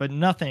perfect, but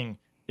nothing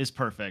is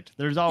perfect.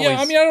 There's always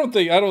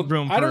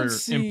room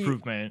for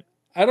improvement.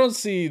 I don't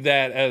see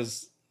that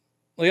as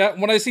like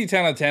when I see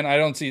 10 out of 10, I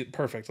don't see it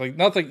perfect. Like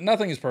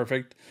nothing is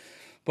perfect,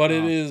 but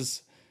it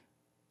is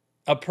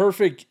a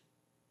perfect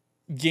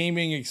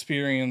gaming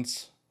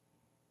experience.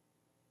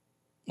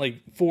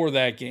 Like for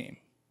that game,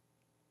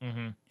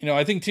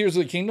 I think Tears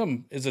of the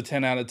Kingdom is a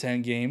 10 out of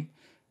 10 game.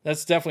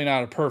 That's definitely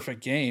not a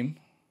perfect game.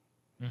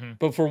 Mm-hmm.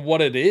 But for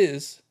what it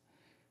is,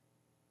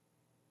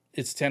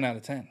 it's 10 out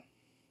of 10.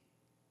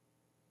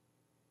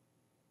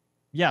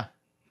 Yeah.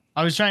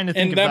 I was trying to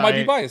think and that might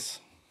be bias.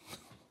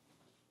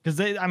 Because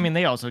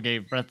they also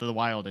gave Breath of the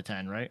Wild a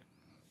 10, right?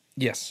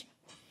 Yes.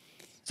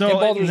 So and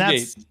Baldur's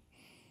Gate.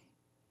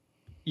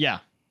 Yeah.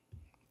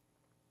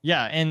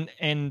 Yeah,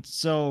 and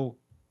so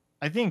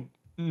I think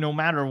no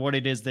matter what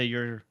it is that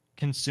you're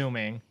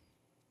consuming,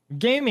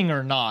 gaming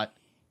or not,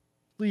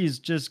 please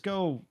just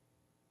go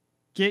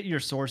get your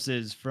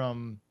sources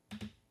from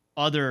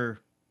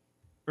other,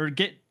 or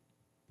get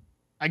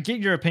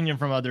your opinion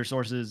from other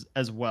sources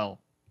as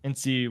well and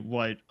see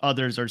what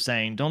others are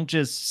saying. Don't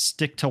just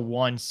stick to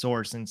one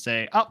source and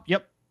say, "Oh,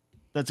 yep,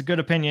 that's a good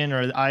opinion,"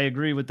 or "I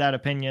agree with that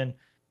opinion."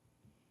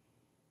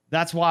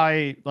 That's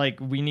why,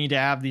 like, we need to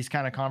have these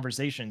kind of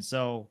conversations.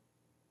 So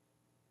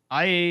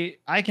I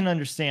can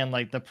understand,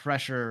 like, the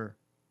pressure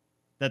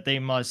that they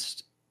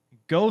must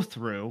go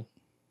through,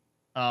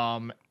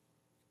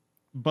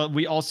 but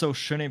we also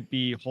shouldn't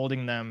be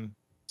holding them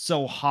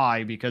so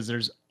high, because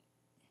there's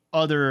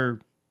other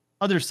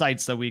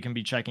sites that we can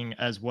be checking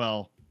as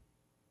well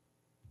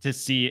to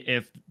see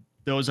if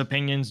those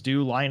opinions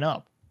do line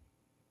up.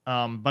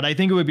 But I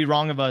think it would be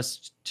wrong of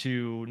us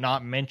to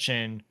not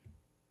mention,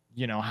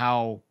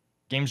 how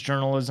games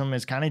journalism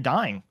is kind of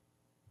dying,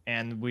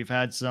 and we've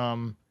had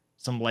some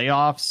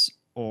layoffs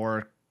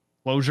or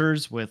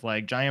closures with,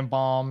 like, Giant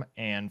Bomb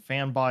and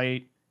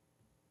Fanbyte.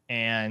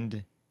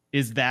 And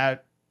is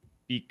that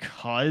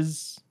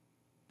because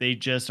they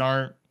just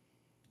aren't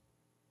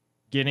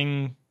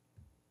getting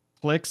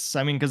clicks?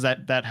 I mean, because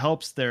that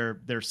helps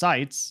their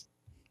sites.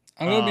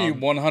 I'm going to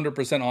be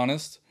 100%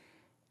 honest.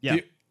 Yeah.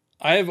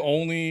 I have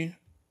only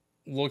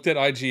looked at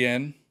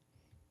IGN.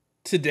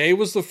 Today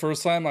was the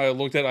first time I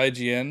looked at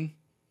IGN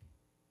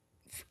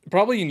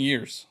probably in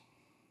years.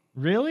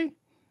 Really?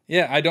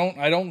 Yeah, I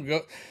don't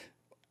go.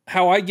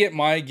 How I get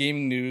my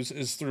gaming news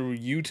is through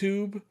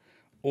YouTube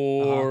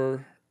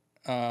or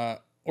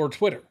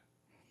Twitter.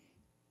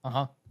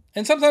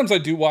 And sometimes I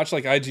do watch,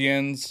 like,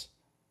 IGN's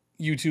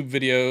YouTube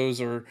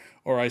videos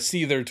or I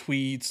see their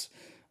tweets,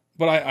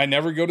 but I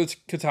never go to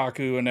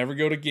Kotaku. I never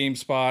go to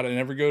GameSpot. I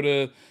never go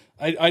to.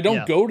 I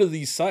don't go to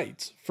these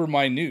sites for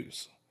my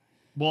news.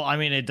 Well, I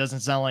mean, it doesn't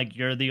sound like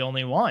you're the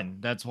only one.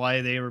 That's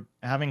why they were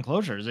having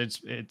closures.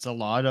 It's a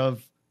lot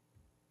of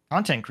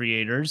content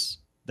creators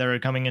that are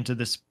coming into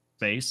this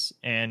space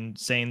and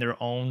saying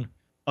their own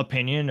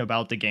opinion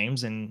about the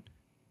games and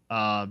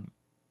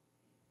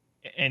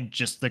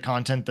just the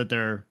content that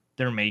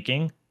they're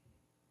making.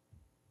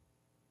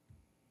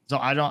 So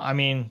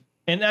and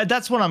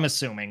that's what I'm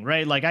assuming,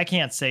 right? Like, I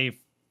can't say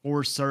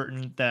for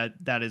certain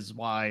that is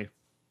why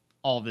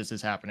all of this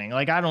is happening.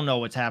 Like, I don't know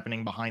what's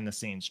happening behind the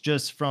scenes.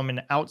 Just from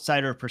an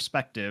outsider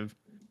perspective,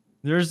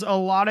 there's a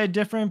lot of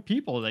different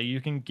people that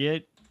you can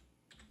get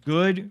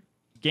good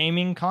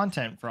gaming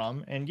content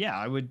from. And yeah,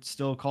 I would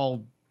still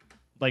call,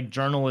 like,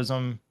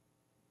 journalism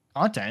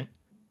content.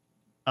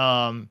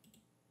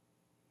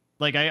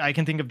 Like, I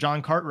can think of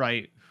John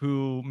Cartwright,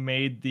 who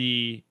made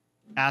the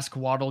Ask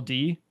Waddle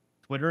Dee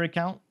Twitter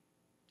account.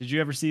 Did you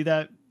ever see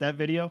that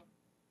video?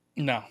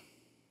 No.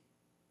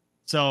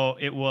 So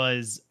it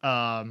was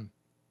John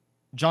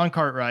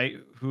Cartwright,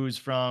 who's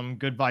from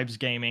Good Vibes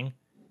Gaming,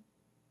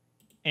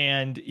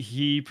 and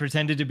he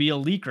pretended to be a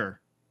leaker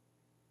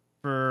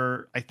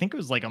for, I think it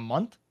was like a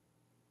month,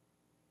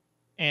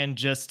 and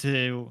just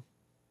to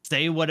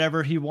say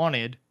whatever he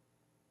wanted,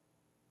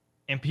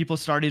 and people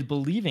started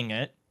believing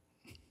it.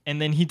 And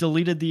then he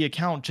deleted the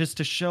account just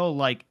to show,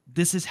 like,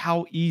 this is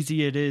how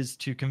easy it is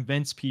to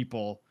convince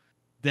people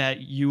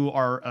that you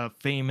are a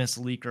famous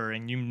leaker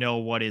and you know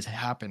what is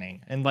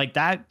happening. And, like,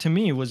 that to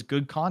me was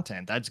good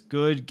content. That's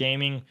good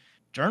gaming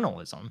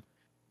journalism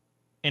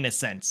in a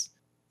sense.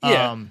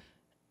 Yeah.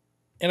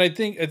 And I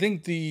think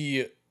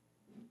a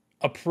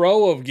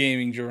pro of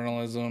gaming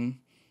journalism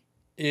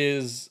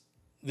is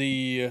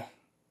the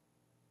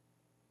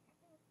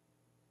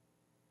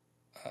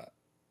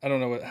I don't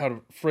know how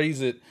to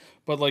phrase it,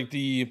 but, like,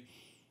 the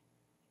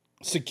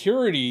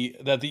security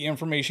that the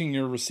information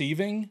you're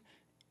receiving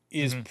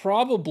is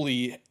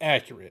probably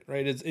accurate,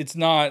 right? It's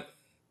not,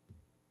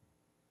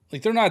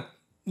 like, they're not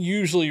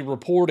usually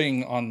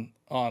reporting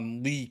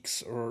on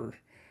leaks, or,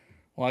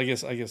 well, I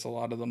guess a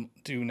lot of them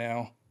do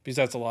now, because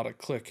that's a lot of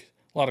clicks.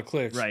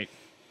 Right.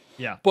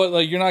 Yeah. But,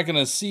 like, you're not going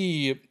to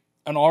see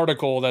an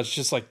article that's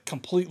just, like,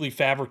 completely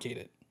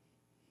fabricated.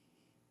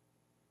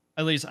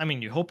 At least, I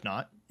mean, you hope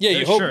not. Yeah,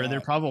 you hope not.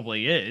 There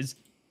probably is.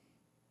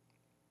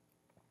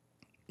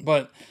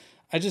 But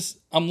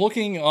I'm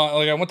looking on,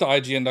 like, I went to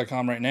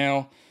IGN.com right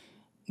now.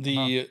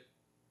 The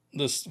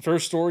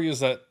first story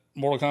is that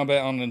Mortal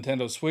Kombat on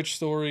Nintendo Switch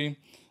story.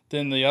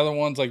 Then the other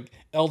one's, like,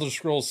 Elder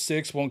Scrolls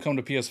 6 won't come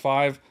to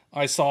PS5.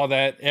 I saw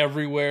that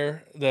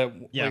everywhere. Like,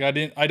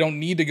 I don't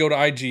need to go to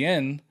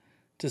IGN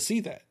to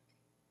see that.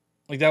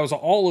 Like, that was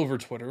all over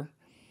Twitter.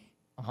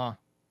 But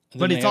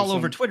it's all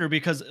over Twitter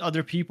because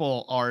other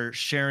people are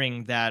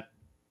sharing that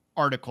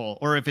article,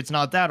 or if it's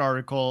not that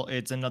article,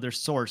 it's another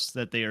source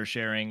that they are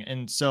sharing.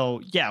 And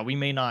so, yeah, we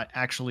may not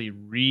actually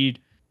read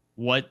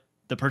what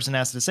the person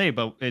has to say,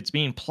 but it's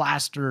being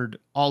plastered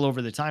all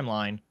over the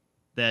timeline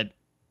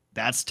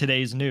that's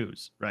today's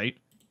news, right?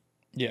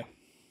 Yeah.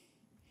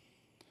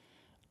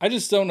 I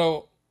just don't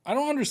know. I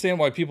don't understand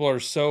why people are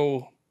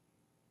so.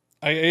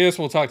 I guess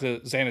we'll talk to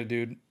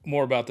Xanadude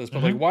more about this,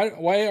 but like,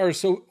 why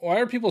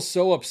are people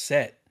so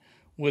upset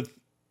with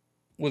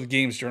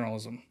games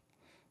journalism?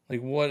 Like,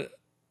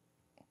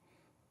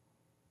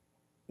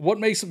 what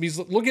makes them? He's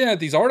looking at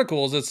these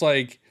articles. It's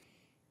like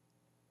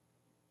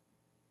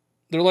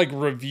they're like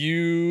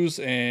reviews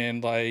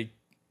and like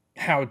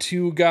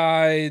how-to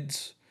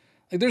guides.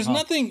 Like, there's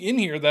nothing in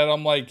here that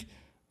I'm like,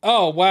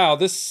 oh wow,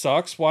 this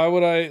sucks. Why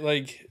would I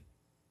like?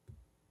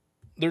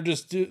 They're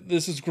just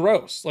this is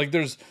gross. Like,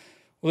 there's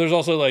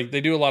also like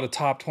they do a lot of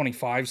top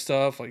 25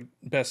 stuff, like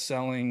best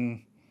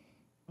selling.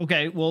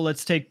 Okay, well,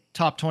 let's take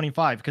top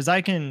 25 because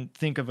I can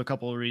think of a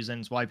couple of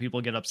reasons why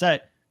people get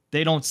upset.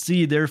 They don't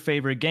see their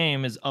favorite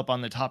game is up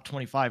on the top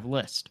 25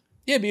 list.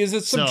 Yeah, because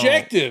it's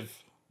subjective.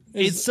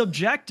 It's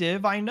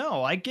subjective. I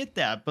know. I get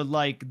that. But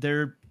like,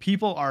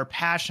 people are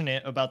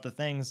passionate about the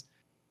things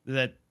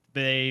that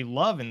they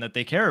love and that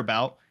they care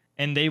about,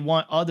 and they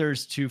want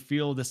others to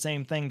feel the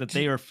same thing that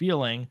they are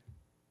feeling.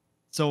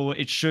 So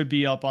it should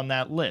be up on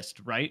that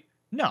list, right?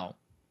 No,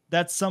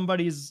 that's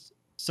somebody's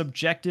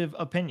subjective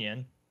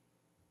opinion.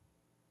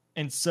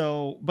 And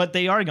so, but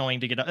they are going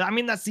to get, I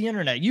mean, that's the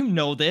internet. You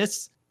know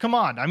this. Come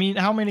on. I mean,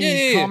 how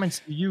many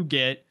comments do you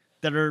get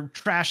that are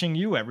trashing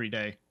you every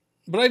day?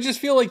 But I just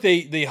feel like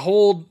they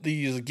hold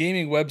these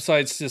gaming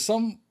websites to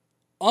some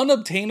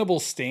unobtainable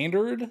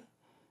standard.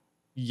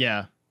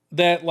 Yeah.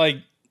 That like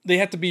they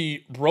have to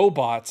be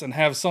robots and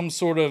have some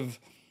sort of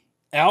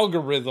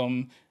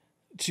algorithm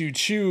to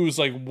choose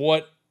like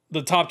what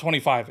the top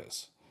 25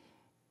 is.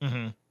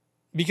 Mm-hmm.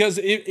 Because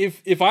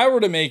if I were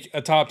to make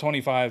a top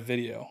 25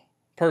 video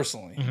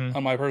personally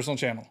on my personal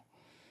channel,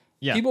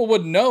 people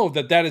would know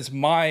that is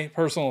my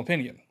personal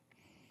opinion.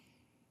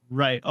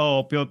 Right.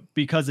 Oh,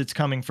 because it's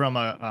coming from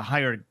a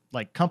higher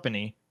like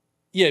company.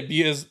 Yeah,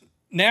 because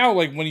now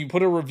like when you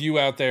put a review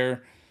out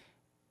there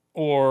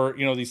or,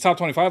 you know, these top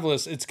 25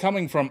 lists, it's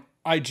coming from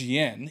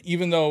IGN,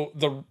 even though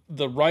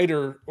the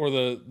writer or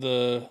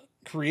the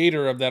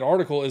creator of that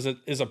article is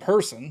a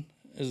person,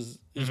 is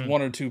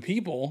one or two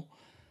people.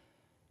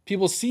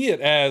 People see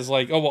it as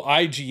like, oh well,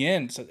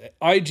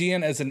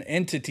 IGN as an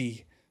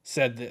entity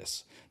said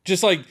this.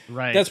 Just like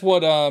that's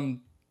what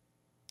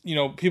you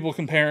know, people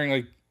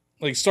comparing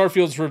like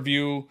Starfield's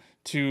review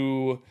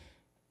to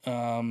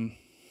like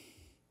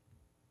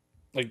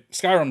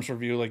Skyrim's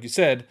review, like you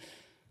said,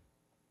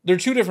 they're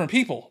two different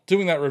people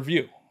doing that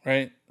review,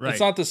 right? It's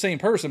not the same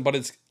person, but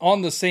it's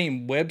on the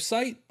same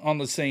website, on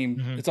the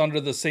same, it's under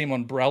the same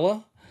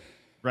umbrella.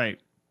 Right.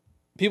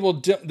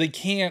 People, they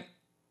can't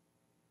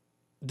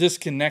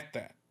disconnect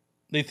that.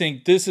 They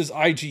think this is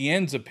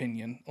IGN's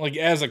opinion, like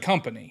as a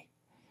company.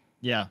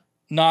 Yeah.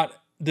 Not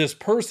this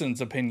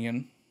person's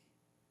opinion.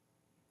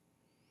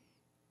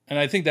 And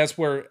I think that's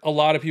where a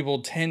lot of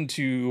people tend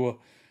to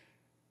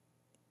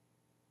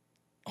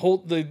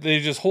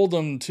they just hold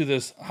them to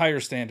this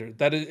higher standard.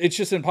 That it's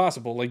just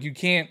impossible. Like, you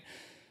can't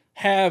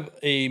have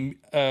a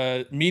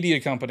media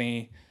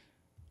company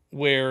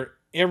where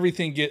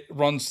everything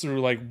runs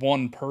through like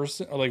one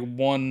person or like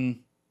one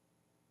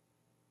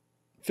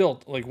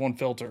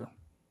filter.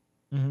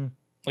 Mm-hmm.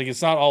 Like,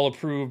 it's not all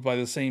approved by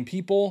the same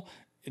people.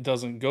 It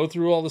doesn't go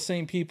through all the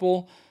same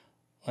people.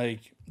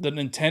 Like there's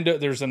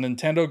a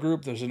Nintendo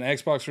group, there's an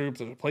Xbox group,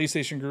 there's a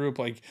PlayStation group.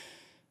 Like,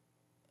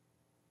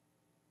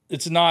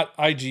 it's not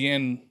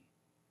IGN's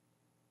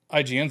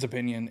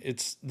opinion.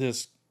 It's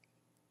this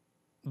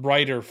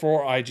writer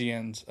for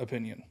IGN's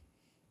opinion.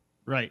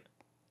 Right.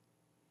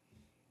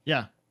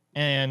 Yeah.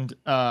 And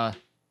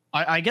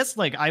I guess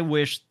like I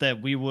wish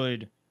that we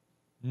would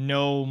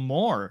know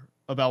more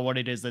about what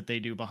it is that they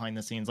do behind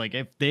the scenes. Like,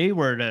 if they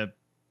were to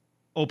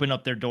open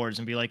up their doors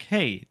and be like,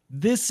 hey,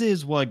 this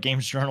is what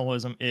games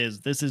journalism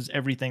is. This is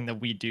everything that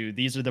we do.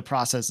 These are the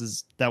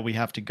processes that we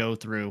have to go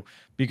through.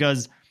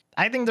 Because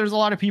I think there's a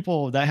lot of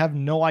people that have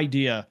no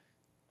idea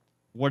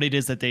what it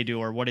is that they do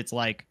or what it's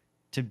like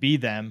to be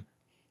them,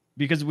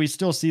 because we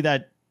still see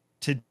that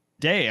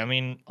today. I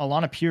mean,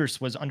 Alana Pierce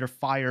was under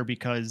fire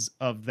because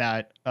of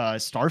that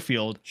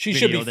Starfield. She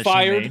should be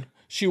fired.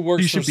 She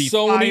works for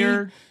Sony.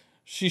 Fired.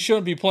 She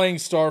shouldn't be playing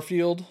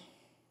Starfield.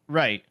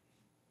 Right.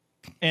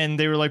 And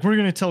they were like, we're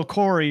going to tell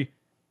Cory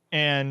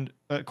and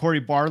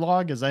Cory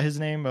Barlog. Is that his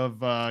name? Is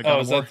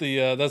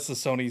that that's the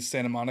Sony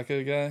Santa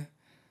Monica guy?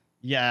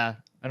 Yeah.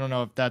 I don't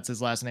know if that's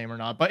his last name or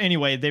not. But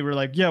anyway, they were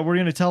like, yeah, we're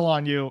going to tell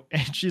on you.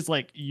 And she's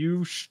like,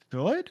 you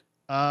should?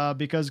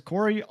 Because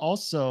Cory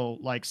also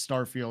likes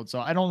Starfield. So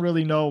I don't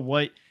really know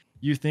what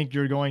you think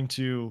you're going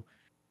to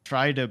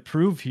try to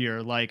prove here.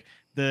 Like,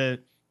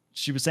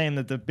 she was saying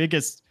that the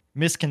biggest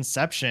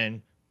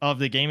misconception of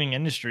the gaming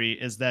industry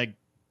is that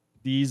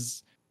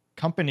these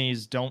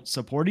companies don't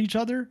support each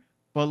other,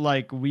 but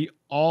like we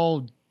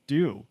all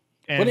do.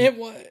 And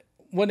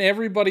when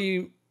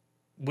everybody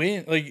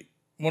win, like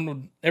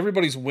when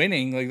everybody's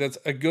winning, like that's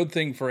a good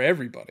thing for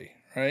everybody,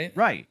 right?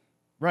 Right.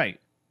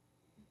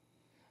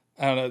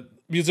 I don't know,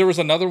 because there was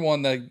another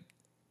one that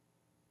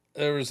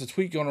there was a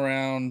tweet going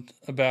around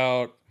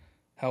about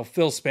how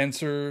Phil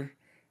Spencer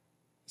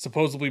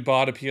supposedly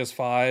bought a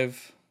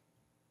PS5.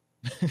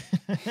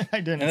 I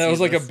didn't. And that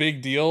was like a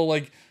big deal.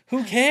 Like,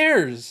 who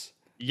cares?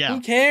 Yeah.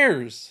 Who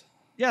cares?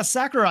 Yeah,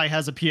 Sakurai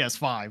has a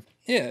PS5.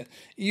 Yeah.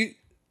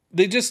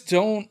 They just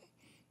don't,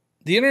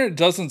 the internet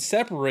doesn't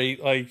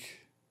separate, like,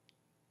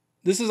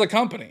 this is a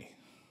company.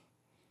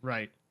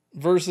 Right.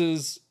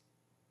 Versus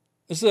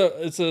it's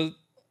a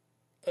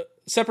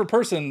separate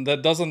person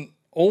that doesn't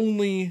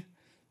only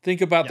think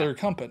about their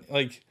company.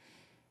 Like,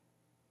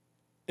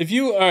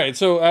 all right,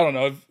 so I don't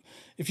know,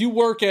 if you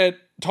work at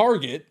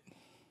Target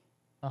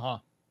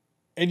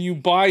and you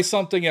buy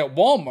something at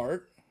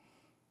Walmart,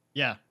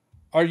 yeah,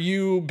 are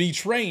you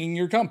betraying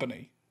your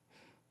company?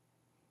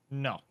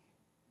 No.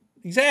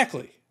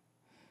 Exactly.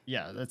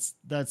 Yeah,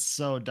 that's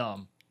so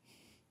dumb.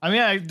 I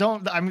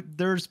mean,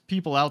 there's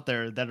people out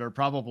there that are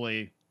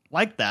probably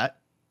like that.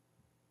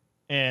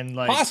 And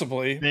like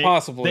possibly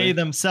they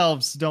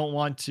themselves don't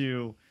want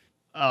to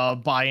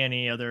buy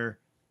any other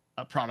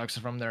products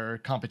from their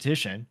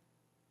competition.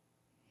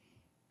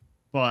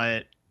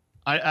 But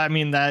I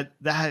mean that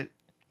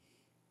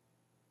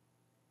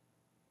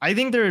I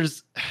think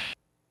there's,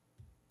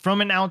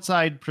 from an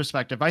outside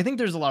perspective, I think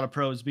there's a lot of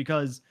pros,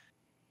 because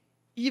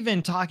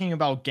even talking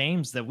about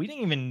games that we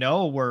didn't even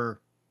know were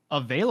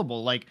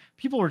available, like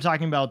people were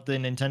talking about the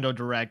Nintendo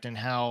Direct and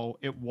how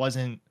it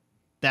wasn't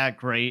that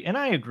great. And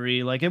I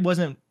agree, like it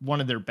wasn't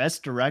one of their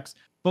best directs,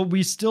 but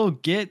we still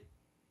get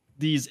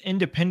these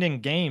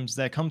independent games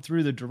that come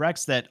through the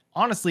directs that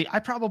honestly I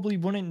probably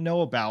wouldn't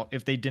know about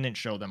if they didn't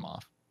show them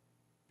off.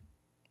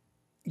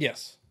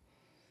 Yes.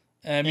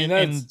 I mean,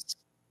 and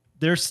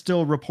they're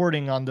still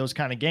reporting on those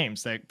kind of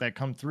games that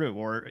come through,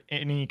 or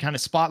any kind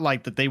of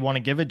spotlight that they want to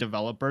give a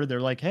developer. They're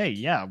like, hey,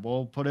 yeah,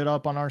 we'll put it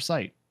up on our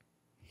site.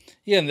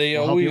 Yeah, and they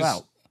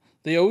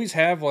always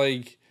have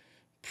like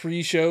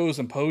pre-shows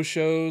and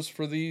post-shows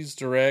for these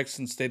directs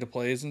and state of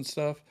plays and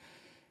stuff.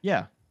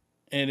 Yeah.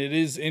 And it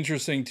is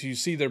interesting to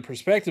see their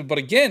perspective, but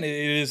again,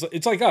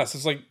 it's like us.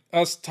 It's like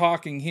us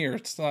talking here.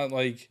 It's not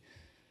like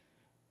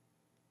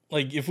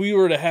if we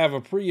were to have a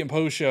pre and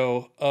post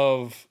show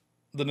of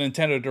the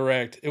Nintendo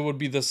Direct, it would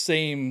be the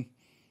same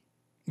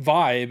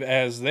vibe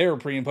as their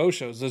pre and post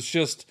shows. It's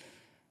just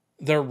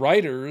their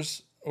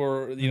writers,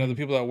 or the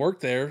people that work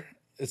there,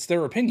 it's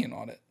their opinion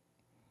on it.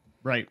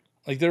 Right.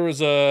 Like there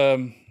was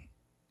a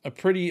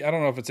pretty, I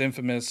don't know if it's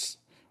infamous,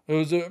 it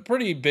was a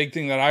pretty big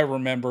thing that I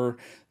remember,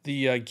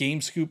 the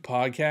Game Scoop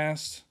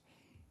podcast.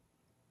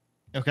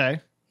 Okay.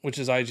 Which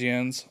is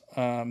IGN's.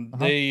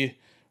 They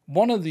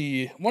one of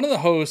the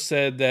hosts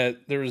said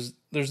that there's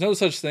no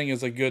such thing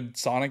as a good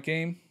Sonic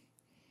game.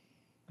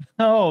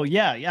 Oh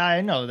yeah,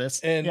 I know this.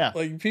 And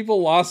like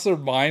people lost their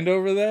mind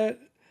over that.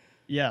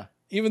 Yeah.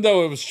 Even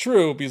though it was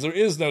true, because there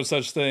is no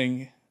such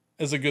thing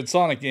as a good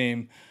Sonic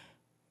game.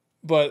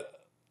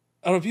 But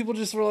I don't know, people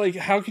just were like,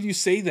 how could you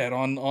say that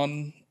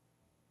on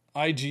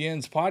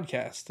IGN's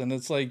podcast? And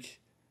it's like,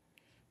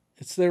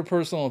 it's their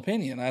personal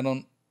opinion. I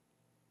don't.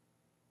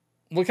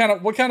 What kind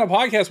of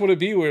podcast would it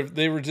be where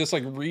they were just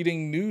like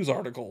reading news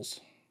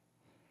articles?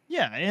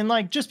 Yeah, and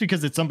like just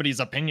because it's somebody's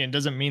opinion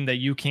doesn't mean that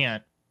you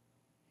can't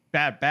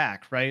bat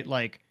back, right?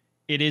 Like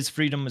it is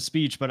freedom of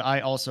speech, but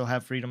I also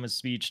have freedom of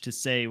speech to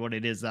say what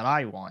it is that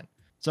I want.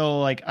 So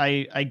like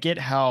I get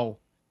how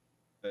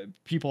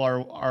people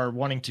are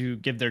wanting to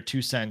give their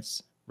 2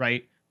 cents,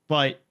 right?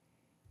 But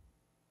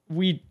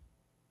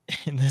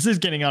and this is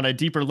getting on a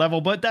deeper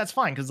level, but that's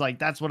fine, because like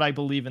that's what I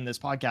believe in this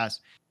podcast.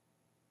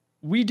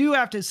 We do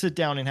have to sit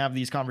down and have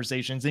these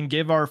conversations and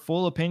give our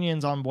full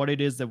opinions on what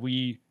it is that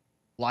we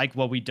like,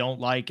 what we don't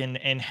like, and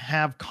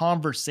have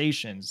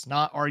conversations,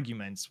 not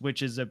arguments,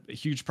 which is a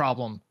huge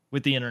problem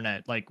with the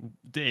internet. Like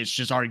it's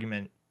just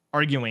arguing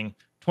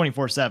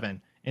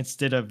 24/7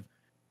 instead of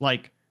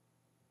like,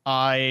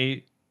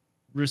 I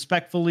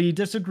respectfully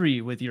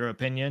disagree with your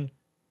opinion,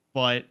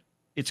 but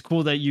it's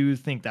cool that you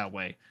think that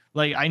way.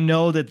 Like, I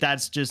know that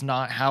that's just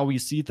not how we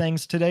see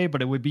things today,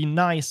 but it would be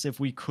nice if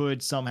we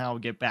could somehow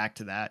get back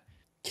to that.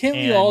 Can't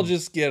we all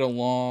just get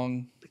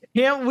along?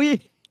 Can't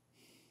we?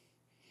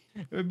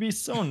 It would be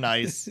so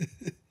nice.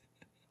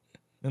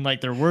 And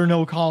like, there were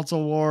no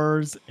console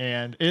wars.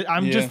 And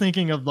I'm just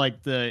thinking of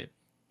like the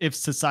If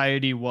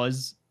Society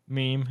Was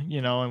meme,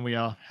 and we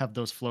all have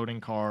those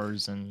floating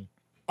cars. And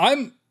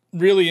I'm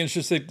really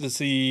interested to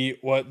see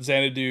what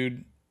Xanadu,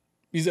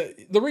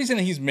 the reason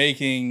he's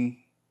making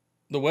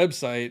the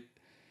website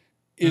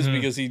is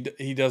because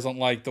he doesn't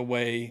like the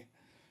way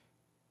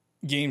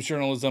games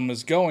journalism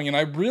is going, and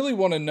I really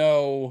want to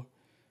know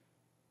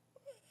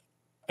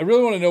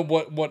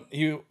what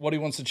he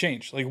wants to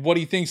change, like what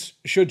he thinks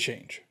should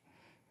change.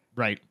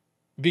 Right.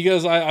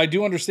 Because I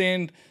do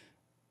understand.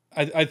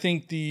 I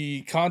think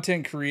the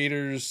content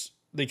creators,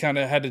 they kind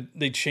of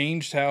they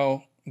changed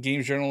how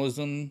games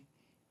journalism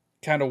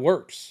kind of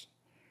works,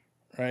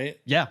 right?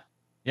 Yeah.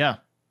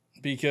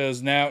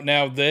 because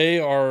now they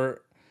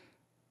are,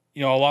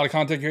 a lot of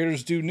content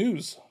creators do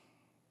news.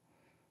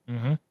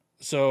 Mm-hmm.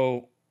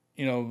 So,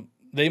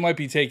 they might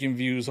be taking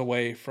views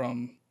away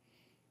from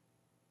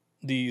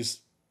these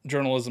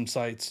journalism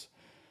sites.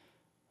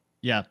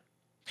 Yeah.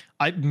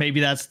 Maybe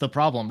that's the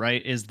problem,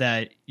 right? Is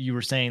that you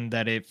were saying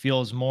that it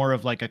feels more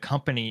of like a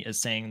company is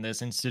saying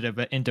this instead of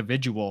an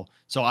individual.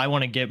 So I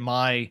want to get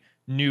my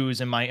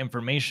news and my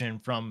information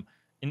from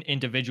an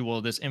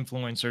individual, this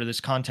influencer,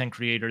 this content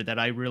creator that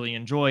I really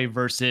enjoy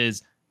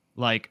versus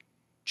like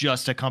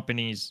just a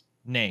company's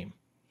name.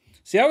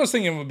 See, I was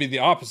thinking it would be the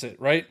opposite,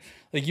 right?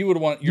 Like you would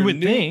want your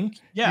think,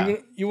 yeah.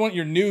 You want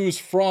your news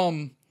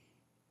from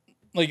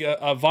like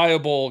a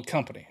viable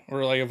company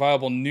or like a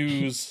viable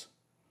news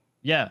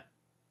yeah.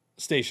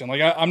 station.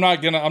 Like I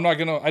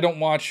don't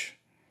watch,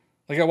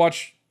 like I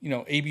watch,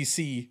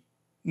 ABC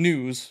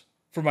News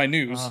for my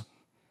news.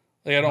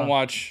 Like I don't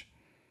watch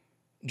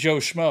Joe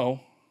Schmo.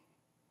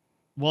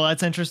 Well,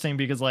 that's interesting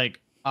because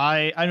like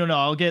I don't know,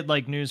 I'll get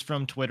like news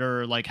from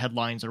Twitter or like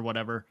headlines or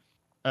whatever.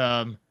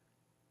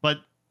 But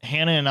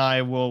Hannah and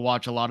I will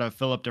watch a lot of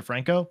Philip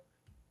DeFranco,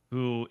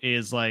 who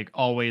is like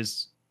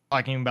always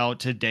talking about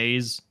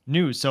today's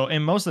news. So,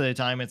 and most of the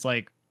time it's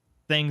like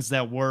things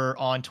that were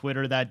on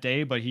Twitter that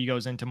day, but he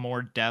goes into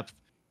more depth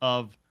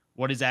of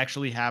what is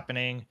actually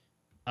happening,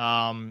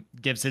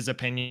 gives his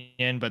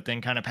opinion, but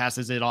then kind of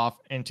passes it off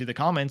into the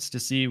comments to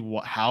see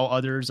how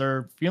others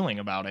are feeling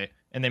about it,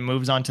 and then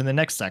moves on to the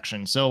next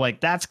section. So like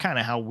that's kind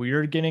of how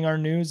we're getting our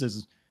news,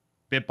 is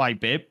bit by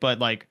bit. But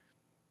like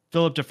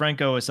Philip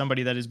DeFranco is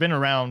somebody that has been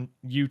around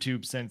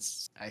YouTube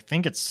since I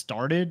think it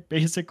started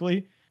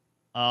basically,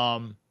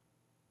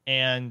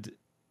 and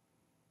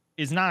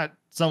is not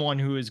someone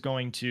who is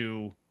going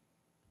to,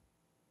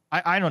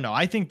 I don't know.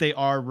 I think they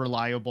are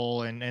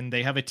reliable, and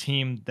they have a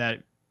team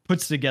that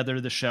puts together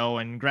the show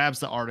and grabs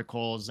the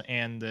articles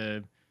and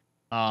the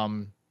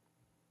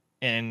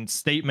and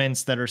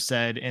statements that are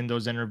said in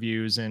those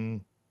interviews,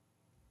 and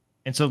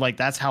so like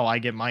that's how I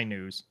get my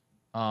news.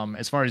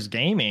 As far as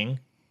gaming,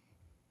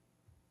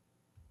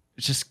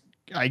 it's just,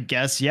 I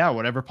guess, yeah,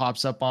 whatever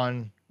pops up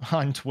on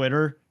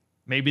Twitter.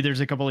 Maybe there's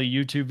a couple of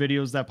YouTube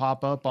videos that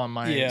pop up on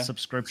my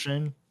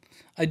subscription.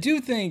 I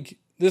do think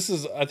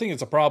I think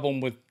it's a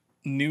problem with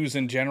news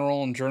in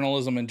general and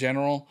journalism in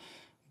general,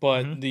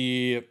 but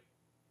the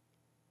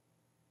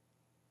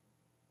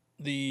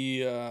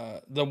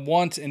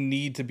want and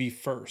need to be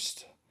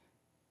first.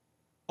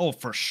 Oh,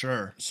 for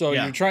sure. So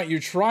you're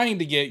trying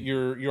to get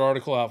your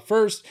article out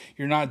first.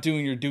 You're not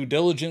doing your due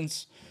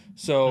diligence.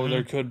 So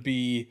there could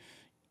be,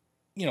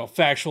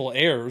 factual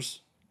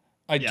errors.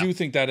 I do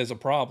think that is a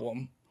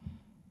problem.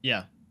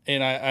 Yeah.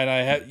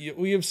 And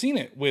we have seen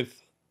it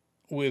with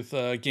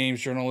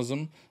games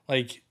journalism.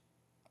 Like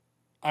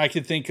I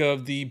could think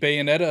of the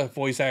Bayonetta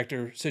voice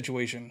actor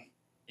situation.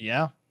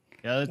 Yeah.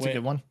 Yeah, that's a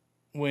good one.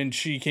 When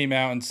she came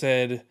out and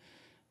said,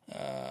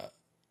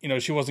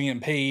 she wasn't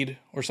getting paid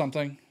or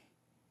something.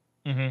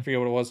 I forget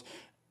what it was.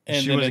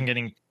 And she wasn't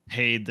getting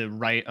paid the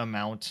right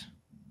amount.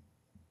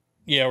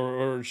 Yeah,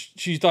 or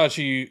she thought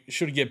she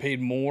should get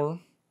paid more.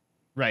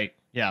 Right.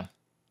 Yeah.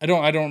 I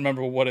don't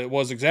remember what it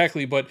was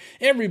exactly, but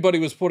everybody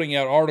was putting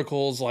out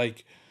articles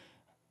like,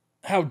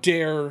 how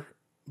dare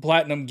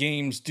Platinum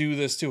Games do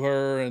this to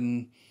her,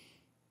 and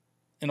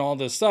all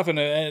this stuff.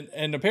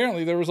 And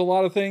apparently there was a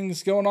lot of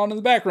things going on in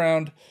the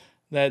background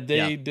that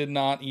they did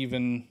not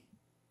even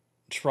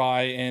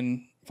try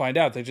and find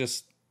out. They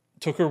just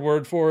took her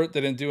word for it.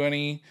 They didn't do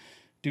any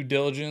due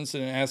diligence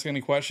and ask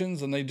any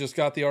questions, and they just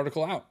got the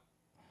article out.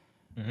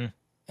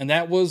 And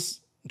that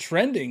was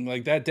trending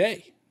like that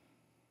day.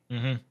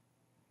 And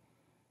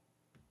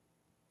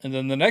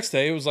then the next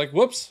day it was like,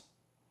 whoops,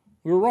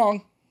 we were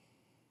wrong.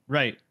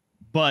 Right.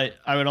 But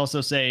I would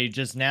also say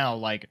just now,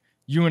 like,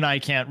 you and I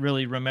can't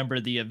really remember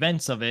the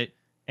events of it.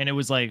 And it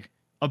was like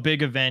a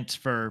big event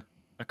for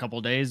a couple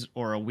days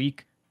or a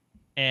week,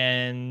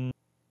 and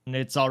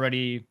it's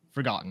already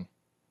forgotten.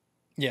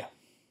 Yeah.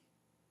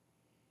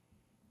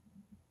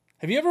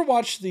 Have you ever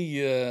watched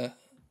there's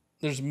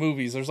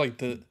movies, there's like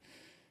the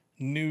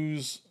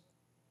news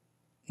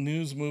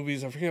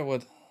movies. I forget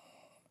what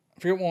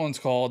one's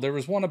called. There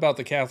was one about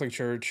the Catholic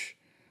Church.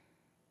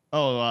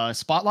 Oh,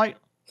 Spotlight?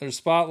 There's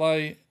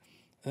Spotlight.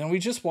 And then we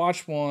just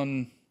watched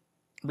one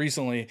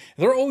recently.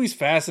 They're always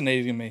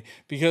fascinating to me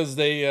because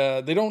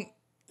they don't,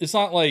 it's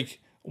not like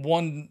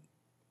one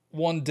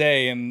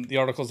day and the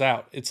article's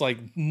out. It's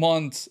like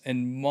months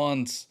and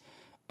months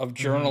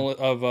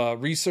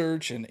of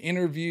research and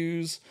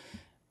interviews.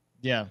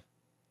 Yeah.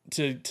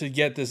 To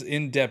get this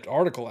in-depth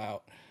article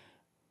out.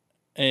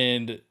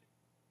 And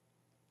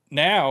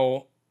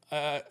now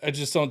I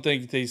just don't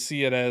think they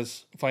see it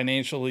as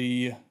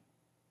financially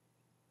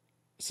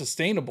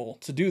sustainable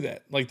to do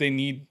that. Like they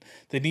need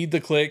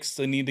the clicks,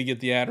 they need to get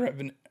the ad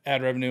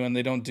revenue, and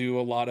they don't do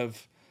a lot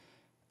of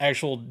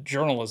actual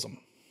journalism.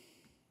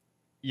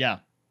 Yeah.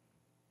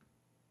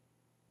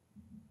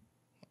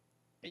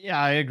 Yeah,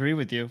 I agree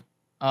with you.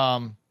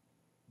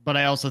 But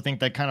I also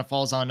think that kind of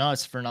falls on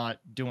us for not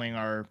doing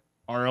our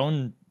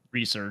own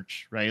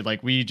research, right?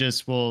 Like we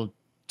just will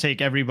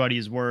take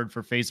everybody's word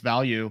for face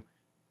value.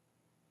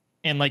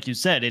 And like you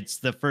said, it's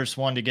the first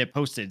one to get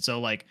posted. So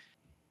like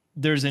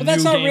there's a But new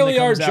that's not game really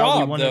that our comes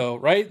out. job, though,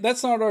 right?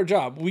 That's not our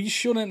job. We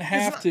shouldn't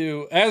have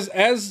to,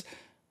 as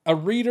a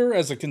reader,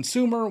 as a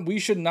consumer, we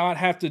should not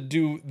have to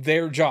do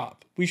their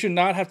job. We should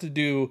not have to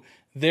do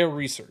their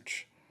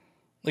research.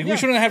 Like we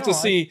shouldn't have to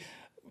see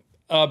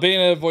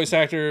Bayonetta voice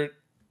actor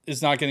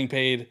is not getting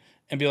paid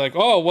and be like,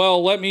 oh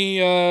well, let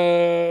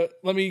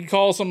me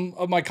call some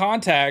of my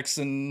contacts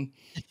and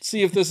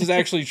see if this is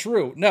actually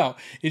true. No,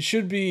 it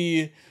should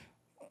be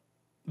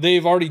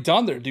they've already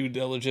done their due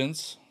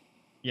diligence.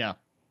 Yeah.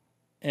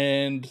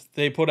 And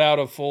they put out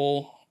a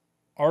full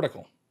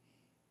article.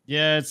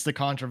 Yeah, it's the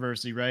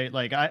controversy, right?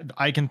 Like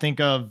I can think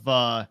of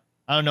I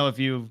don't know if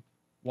you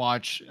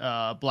watch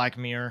Black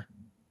Mirror.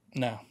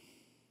 No.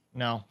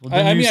 Well,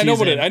 I mean, I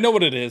know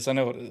what it is.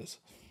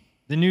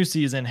 The new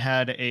season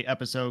had a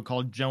episode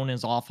called Joan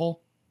is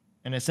Awful,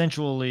 and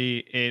essentially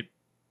it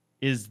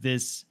is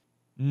this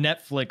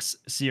Netflix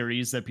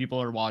series that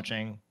people are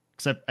watching,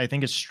 except I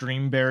think it's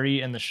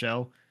Streamberry in the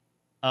show.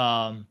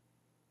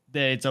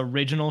 It's an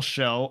original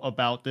show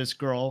about this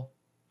girl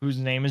whose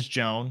name is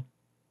Joan.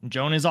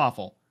 Joan is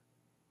awful.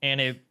 And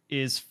it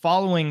is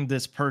following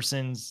this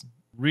person's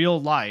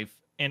real life,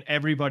 and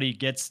everybody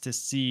gets to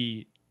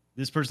see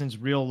this person's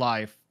real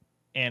life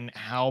and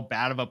how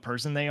bad of a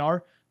person they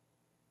are.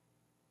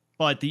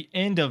 But the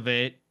end of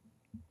it,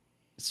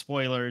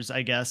 spoilers,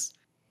 I guess,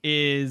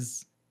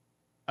 is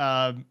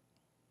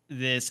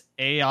this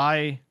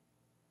AI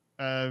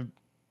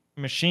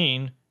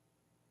machine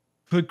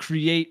could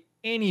create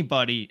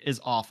anybody is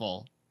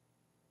awful.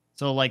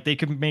 So like they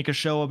could make a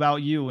show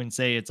about you and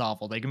say it's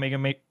awful. They can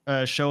make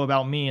a show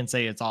about me and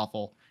say it's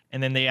awful.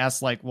 And then they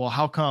ask like, well,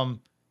 how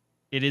come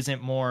it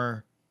isn't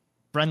more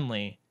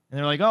friendly? And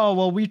they're like, oh,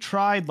 well, we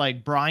tried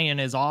like Brian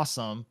is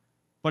awesome,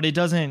 but it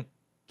doesn't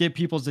get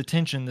people's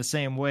attention the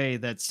same way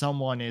that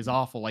someone is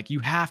awful. Like you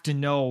have to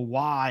know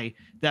why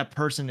that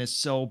person is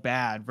so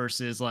bad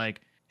versus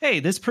like, hey,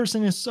 this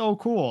person is so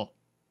cool.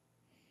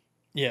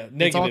 Yeah,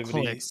 negativity. It's all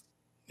clicks.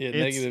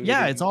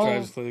 It's all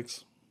drives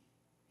clicks.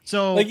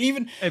 So like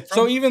even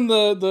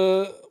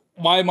the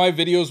why my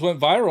videos went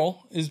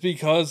viral is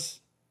because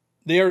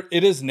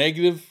it is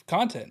negative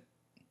content,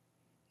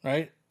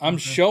 right? I'm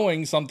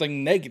showing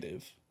something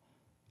negative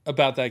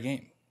about that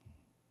game.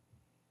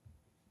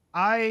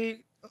 And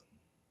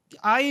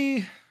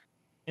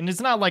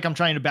it's not like I'm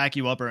trying to back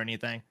you up or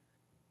anything.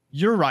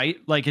 You're right.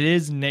 Like it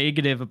is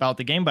negative about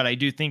the game, but I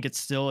do think it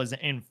still is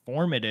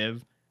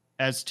informative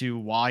as to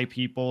why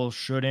people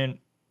shouldn't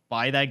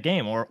buy that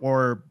game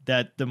or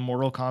that the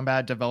Mortal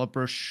Kombat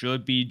developers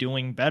should be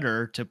doing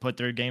better to put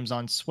their games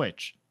on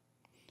Switch.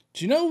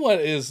 Do you know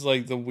what is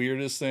like the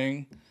weirdest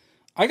thing?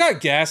 I got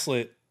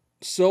gaslit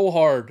so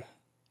hard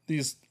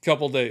these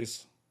couple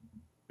days.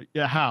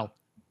 Yeah, how?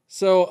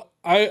 So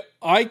I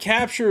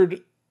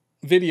captured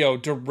video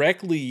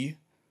directly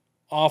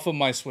off of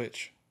my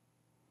Switch.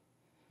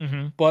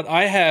 Mm-hmm. But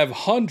I have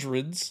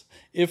hundreds,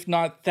 if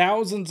not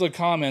thousands of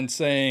comments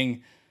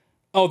saying,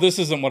 "Oh, this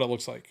isn't what it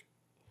looks like."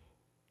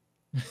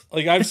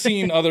 Like I've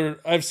seen other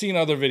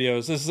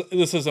videos.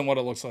 This isn't what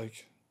it looks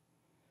like.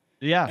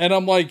 Yeah. And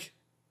I'm like,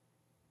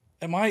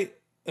 am I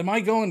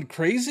going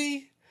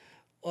crazy?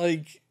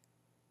 Like,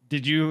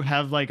 did you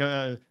have like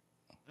a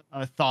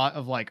thought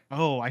of like,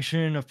 oh, I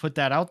shouldn't have put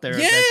that out there?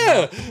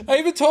 Yeah. I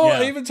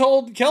even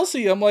told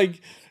Kelsey, I'm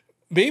like,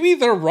 maybe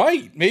they're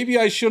right. Maybe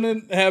I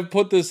shouldn't have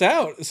put this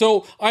out.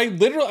 So I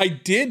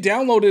did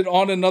download it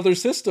on another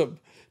system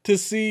to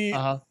see.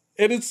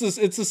 And it's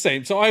the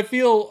same. So I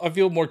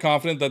feel more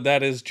confident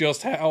that is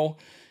just how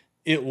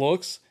it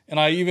looks. And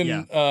I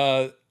even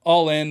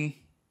All In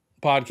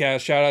podcast,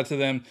 shout out to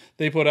them.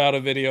 They put out a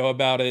video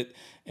about it,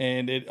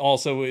 and it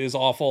also is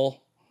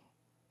awful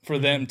for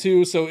them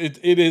too. So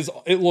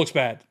it looks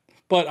bad.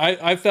 But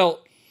I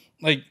felt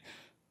like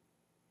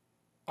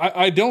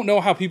I don't know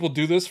how people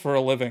do this for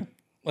a living.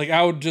 Like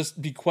I would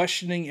just be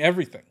questioning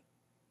everything.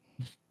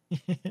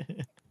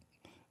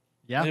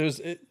 Yeah.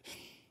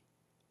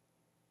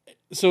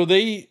 So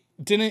they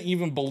didn't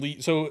even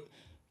believe. So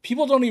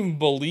people don't even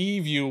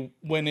believe you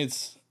when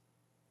it's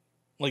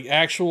like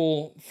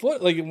actual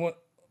like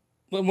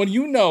when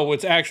you know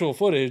it's actual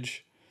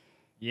footage.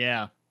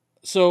 Yeah.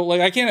 So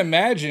like I can't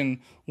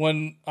imagine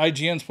when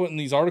IGN's putting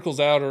these articles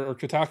out or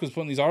Kotaku's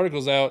putting these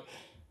articles out.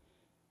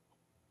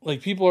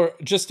 Like people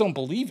just don't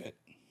believe it.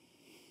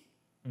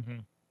 Mm-hmm.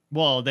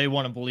 Well, they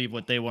want to believe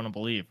what they want to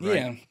believe, right?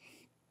 Yeah.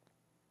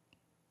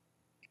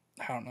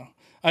 I don't know.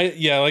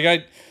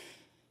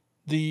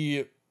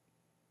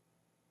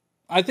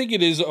 I think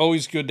it is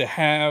always good to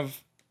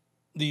have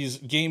these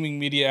gaming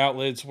media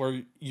outlets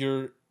where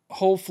you're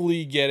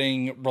hopefully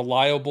getting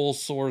reliable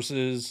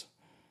sources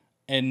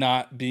and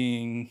not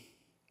being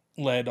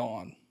led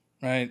on,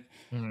 right?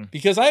 Mm-hmm.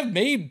 Because I've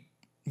made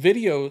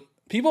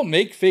people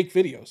make fake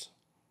videos.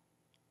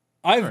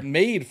 I've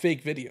made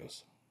fake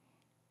videos.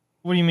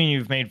 What do you mean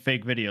you've made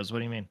fake videos? What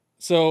do you mean?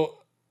 So,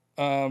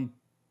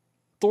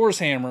 Thor's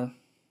hammer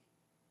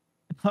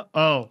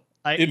Oh,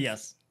 in,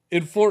 yes.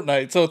 in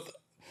Fortnite. So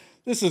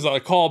this is a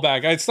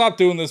callback. I stopped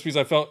doing this because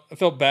I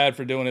felt bad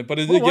for doing it, but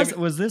it What did give was me. it?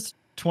 Was this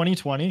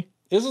 2020?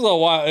 This is a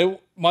while.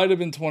 It might have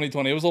been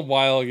 2020. It was a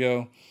while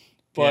ago,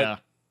 but Yeah.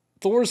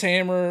 Thor's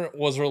hammer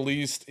was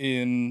released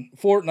in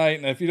Fortnite,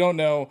 and if you don't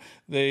know,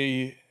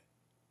 there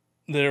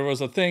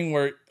was a thing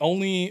where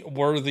only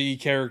worthy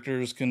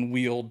characters can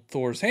wield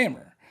Thor's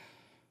hammer.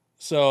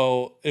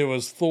 So it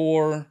was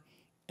Thor,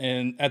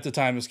 and at the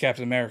time it was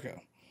Captain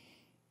America.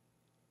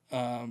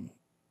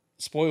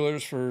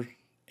 Spoilers for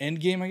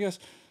Endgame, I guess,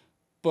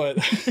 but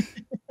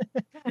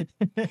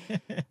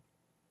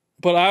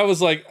but I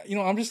was like,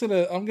 I'm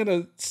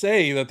gonna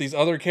say that these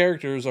other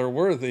characters are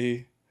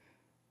worthy,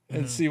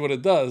 and see what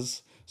it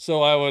does.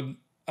 So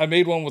I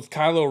made one with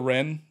Kylo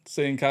Ren,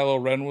 saying Kylo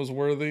Ren was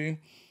worthy,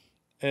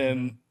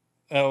 and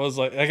I was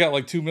like, I got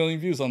like 2 million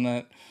views on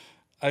that.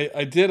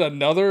 I did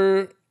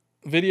another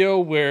video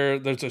where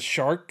there's a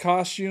shark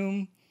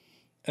costume,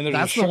 and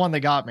That's the one that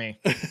got me.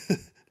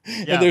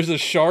 Yeah. and there's a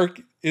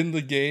shark in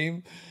the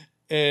game,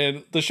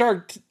 and the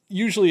shark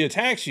usually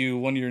attacks you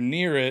when you're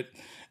near it,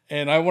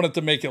 and I wanted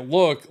to make it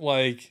look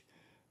like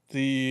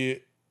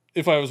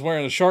if I was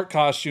wearing a shark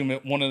costume,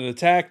 it wouldn't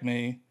attack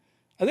me.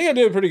 I think I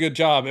did a pretty good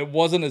job. It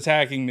wasn't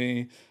attacking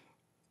me,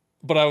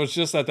 but I was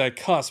just at that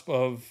cusp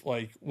of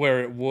like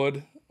where it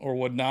would or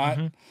would not.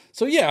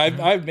 So yeah,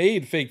 I've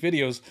made fake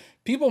videos.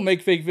 People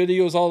make fake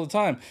videos all the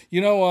time.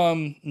 You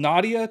know,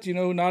 Nadia. Do you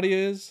know who Nadia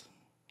is?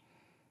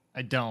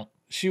 I don't.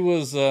 She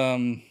was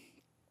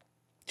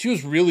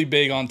really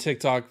big on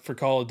TikTok for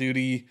Call of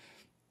Duty,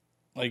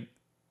 like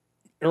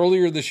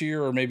earlier this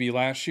year or maybe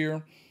last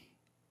year,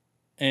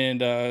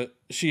 and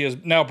she has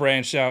now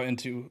branched out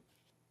into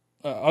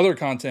other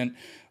content.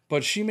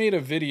 But she made a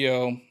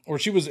video, or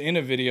she was in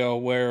a video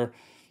where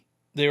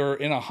they were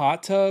in a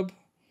hot tub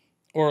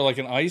or like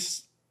an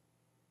ice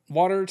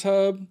water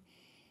tub,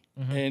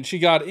 and she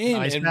got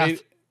in and made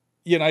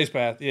an ice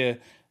bath, yeah,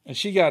 and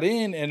she got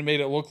in and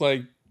made it look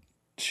like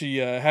she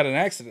had an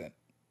accident.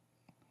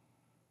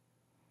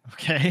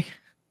 Okay.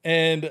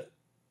 And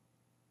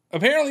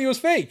apparently it was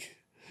fake,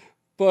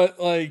 but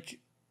like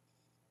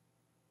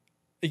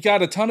it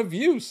got a ton of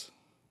views.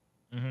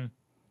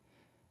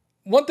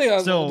 When I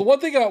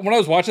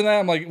was watching that,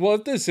 I'm like, well,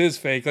 if this is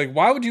fake, like,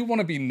 why would you want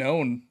to be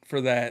known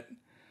for that?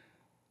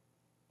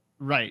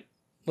 Right.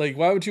 Like,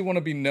 why would you want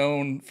to be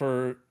known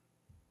for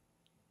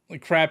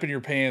like crapping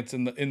your pants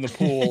in the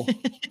pool?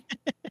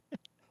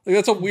 Like,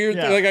 that's a weird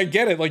thing. Like, I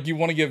get it. Like, you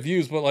want to get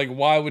views, but like,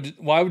 why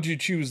would you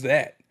choose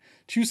that?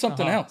 Choose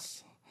something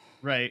else.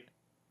 Right.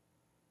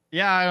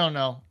 Yeah, I don't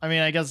know. I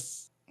mean, I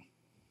guess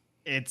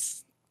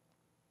it's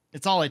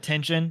all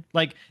attention.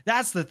 Like,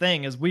 that's the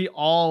thing, is we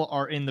all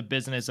are in the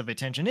business of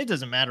attention. It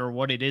doesn't matter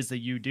what it is that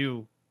you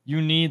do. You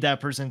need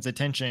that person's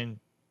attention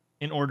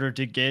in order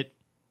to get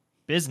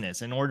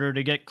business, in order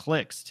to get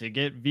clicks, to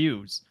get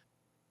views.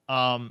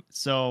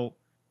 So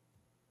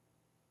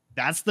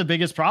that's the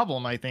biggest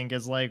problem, I think,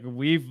 is like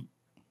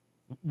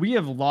we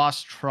have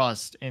lost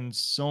trust in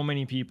so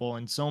many people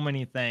and so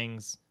many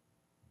things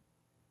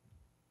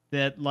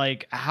that,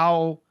 like,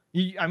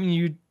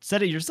 you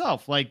said it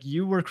yourself, like,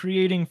 you were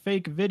creating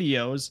fake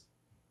videos.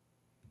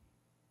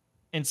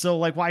 And so,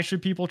 like, why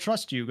should people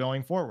trust you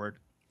going forward?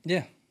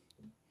 Yeah.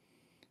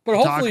 But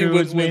hopefully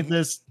Kotaku made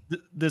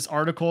this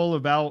article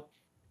about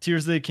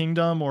Tears of the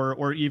Kingdom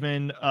or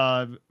even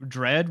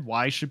Dread.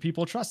 Why should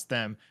people trust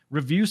them?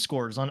 Review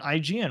scores on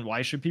IGN.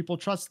 Why should people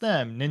trust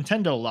them?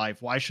 Nintendo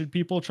Life. Why should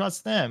people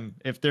trust them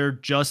if they're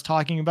just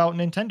talking about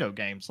Nintendo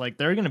games? Like,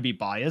 they're going to be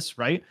biased,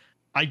 right?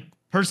 I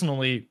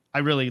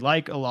really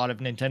like a lot of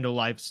Nintendo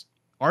Life's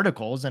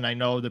articles, and I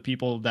know the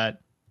people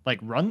that like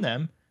run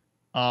them.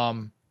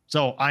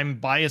 So I'm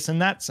biased in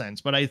that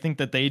sense, but I think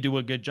that they do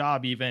a good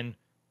job. Even,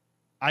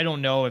 I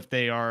don't know if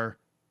they are,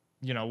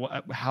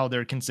 how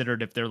they're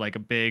considered, if they're like a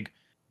big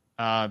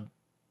a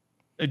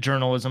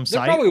journalism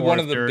site. They're probably or one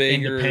if of the they're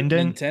bigger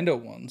independent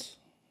Nintendo ones.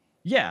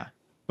 Yeah.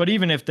 But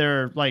even if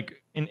they're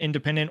like an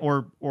independent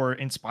or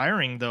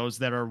inspiring those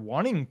that are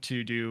wanting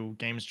to do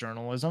games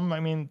journalism, I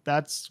mean,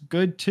 that's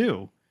good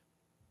too.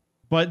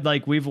 But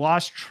like, we've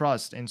lost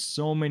trust in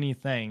so many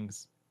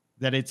things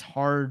that it's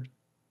hard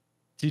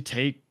to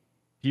take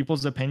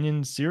people's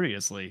opinions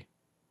seriously.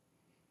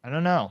 I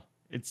don't know.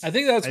 I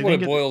think that's what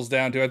it boils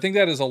down to. I think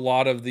that is a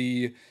lot of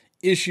the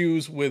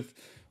issues with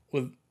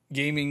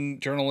gaming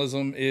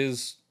journalism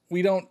is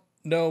we don't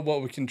know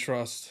what we can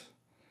trust.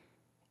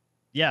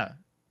 Yeah.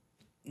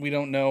 We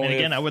don't know. And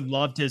again, I would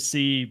love to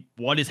see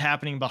what is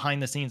happening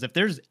behind the scenes. If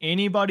there's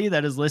anybody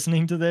that is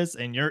listening to this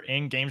and you're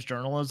in games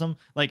journalism,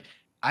 like,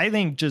 I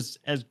think just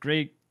as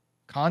great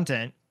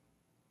content,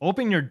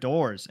 open your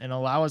doors and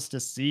allow us to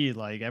see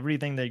like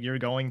everything that you're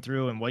going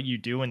through and what you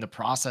do in the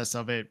process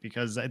of it,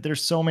 because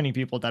there's so many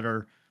people that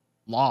are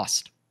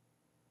lost.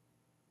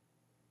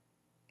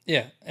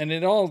 Yeah. And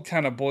it all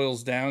kind of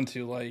boils down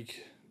to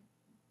like,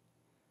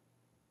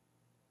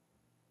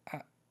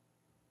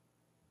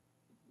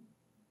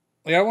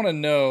 I want to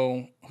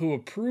know who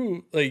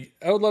approve. Like,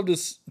 I would love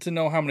to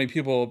know how many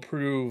people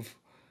approve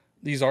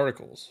these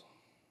articles.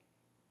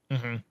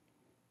 Mm-hmm.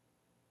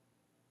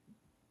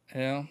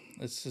 Yeah,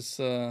 it's just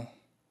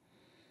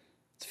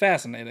it's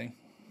fascinating.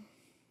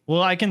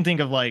 Well, I can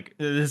think of like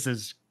this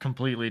is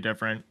completely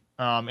different.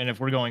 And if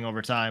we're going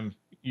over time,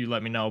 you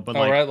let me know. But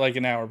We're like, at like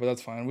an hour, but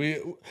that's fine.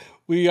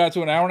 We got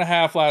to an hour and a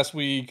half last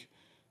week,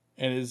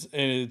 and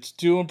it's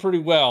doing pretty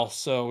well.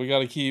 So we got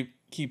to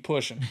keep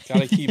pushing.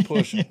 Got to keep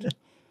pushing.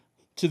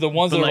 To the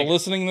ones but that are like,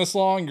 listening this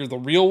long, you're the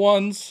real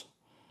ones.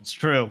 it's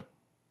true.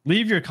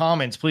 Leave your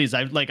comments, please.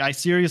 I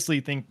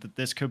seriously think that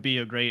this could be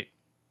a great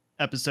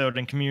episode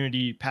and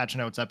community patch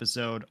notes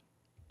episode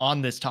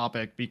on this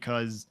topic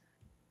because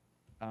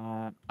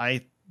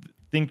I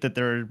think that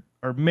there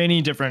are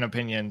many different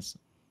opinions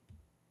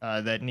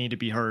that need to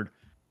be heard.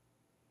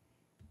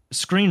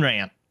 Screen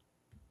Rant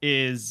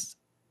is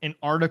an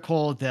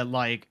article that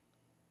like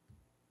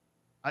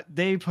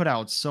they put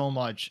out so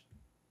much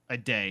a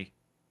day,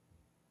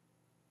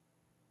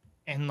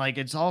 and like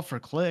it's all for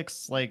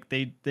clicks. Like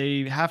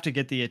they have to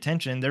get the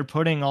attention. They're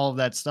putting all of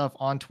that stuff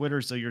on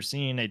Twitter, so you're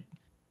seeing it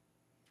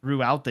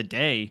throughout the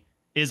day.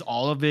 Is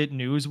all of it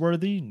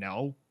newsworthy?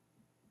 No,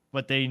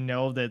 but they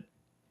know that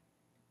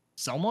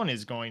someone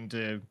is going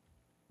to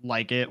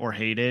like it or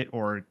hate it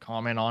or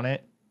comment on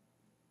it.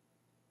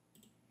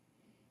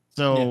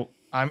 So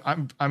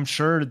yeah. I'm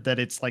sure that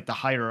it's like the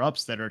higher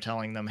ups that are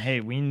telling them, "Hey,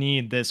 we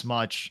need this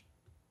much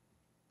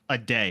a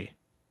day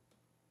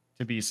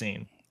to be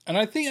seen." And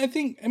I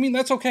mean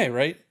that's okay,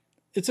 right?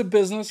 It's a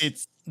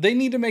business. They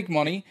need to make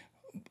money.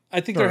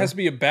 I think there has to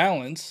be a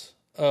balance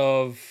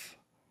of,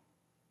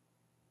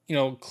 you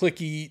know,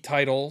 clicky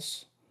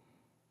titles,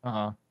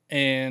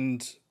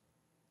 and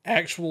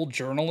actual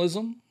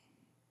journalism.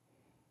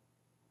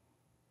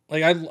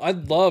 Like I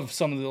love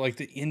some of the like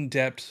the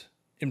in-depth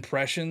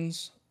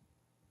impressions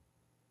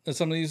that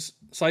some of these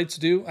sites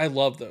do. I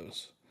love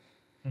those.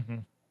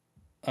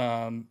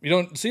 Mm-hmm. You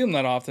don't see them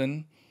that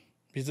often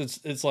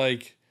because it's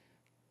like,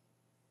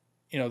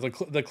 you know, the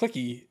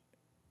clicky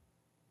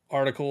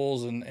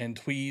articles and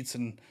tweets,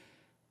 and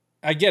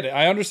I get it.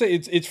 I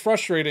understand it's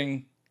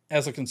frustrating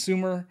as a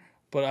consumer,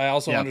 but I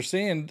also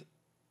understand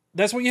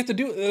that's what you have to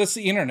do. That's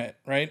the internet,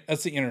 right?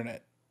 That's the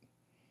internet.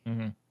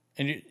 Mm-hmm.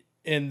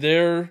 And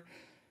they're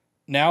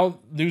now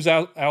news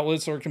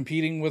outlets are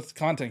competing with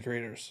content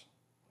creators.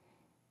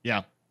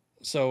 Yeah.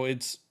 So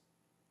it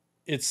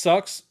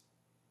sucks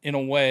in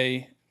a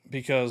way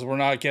because we're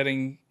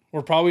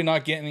probably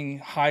not getting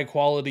high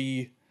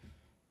quality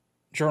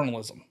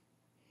journalism.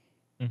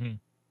 Mm-hmm.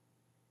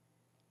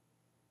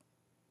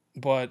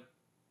 But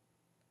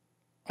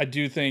I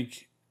do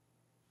think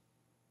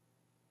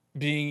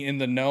being in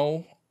the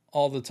know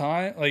all the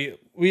time, like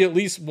we at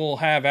least will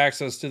have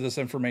access to this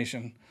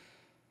information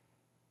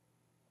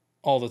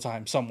all the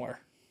time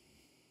somewhere.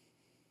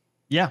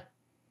 Yeah,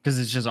 because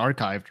it's just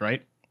archived,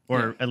 right?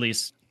 Or at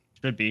least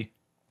should be.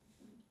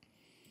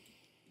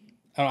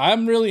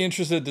 I'm really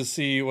interested to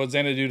see what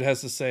Xanadude has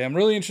to say. I'm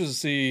really interested to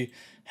see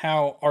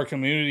how our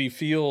community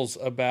feels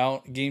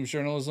about games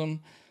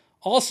journalism.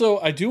 Also,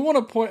 I do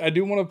want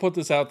to put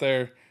this out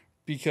there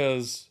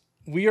because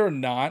we are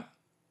not,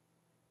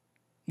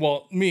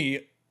 well,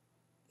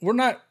 we're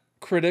not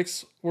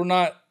critics. We're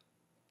not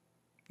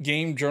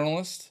game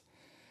journalists.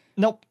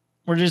 Nope.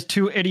 We're just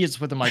two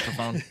idiots with a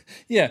microphone.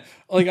 Yeah.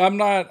 Like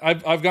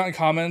I've gotten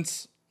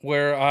comments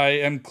where I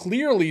am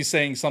clearly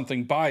saying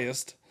something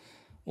biased,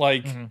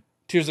 like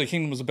Tears of the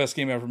Kingdom was the best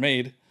game ever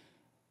made.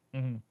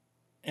 Mm-hmm.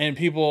 And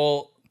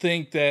people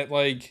think that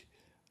like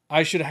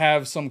I should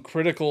have some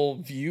critical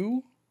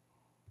view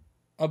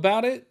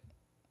about it.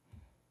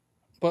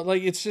 But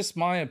like it's just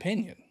my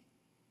opinion.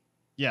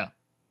 Yeah.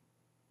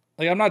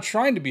 Like I'm not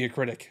trying to be a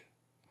critic.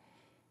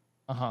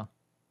 Uh-huh.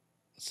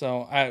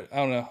 So I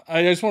don't know.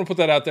 I just want to put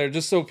that out there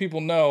just so people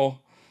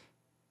know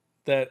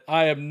that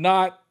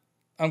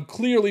I'm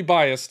clearly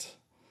biased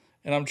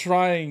and I'm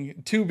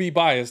trying to be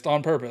biased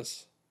on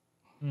purpose.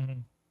 Mm-hmm.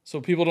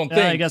 So people don't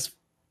think. I guess.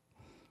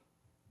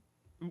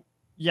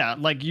 Yeah,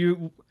 like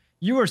you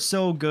are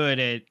so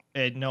good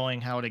at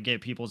knowing how to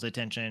get people's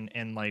attention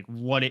and like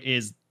what it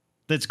is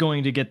that's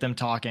going to get them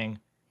talking.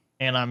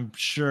 And I'm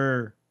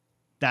sure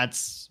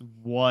that's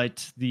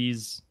what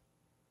these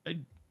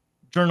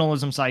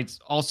journalism sites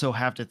also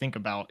have to think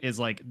about is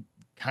like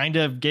kind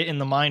of get in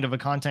the mind of a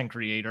content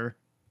creator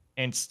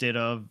instead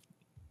of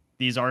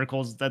these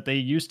articles that they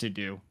used to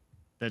do.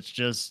 That's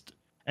just,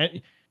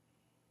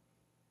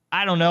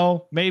 I don't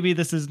know. Maybe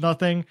this is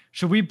nothing.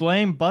 Should we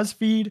blame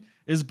BuzzFeed?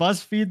 Is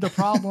BuzzFeed the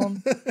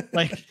problem?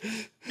 Like,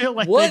 feel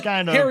like what they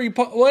kind of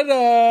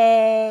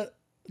what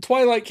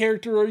Twilight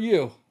character are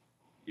you?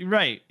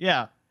 Right.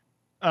 Yeah.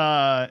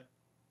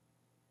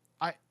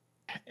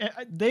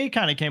 They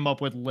kind of came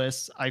up with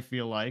lists. I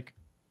feel like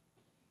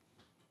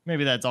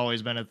maybe that's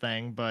always been a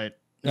thing, but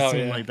it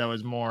seemed like that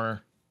was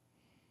more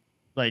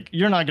like,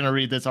 you're not going to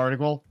read this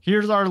article.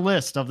 Here's our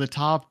list of the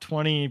top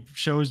 20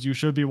 shows you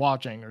should be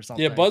watching or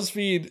something. Yeah.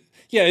 BuzzFeed.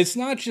 Yeah. It's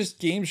not just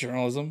games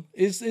journalism.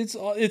 It's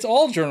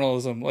all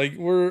journalism. Like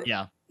we're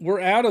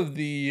out of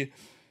the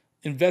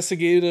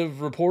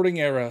investigative reporting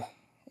era.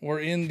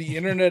 We're in the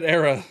internet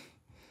era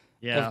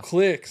of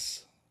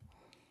clicks.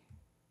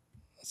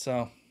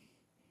 So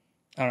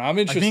I don't know. I'm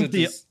interested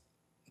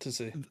to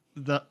see.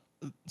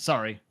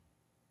 Sorry.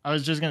 I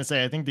was just going to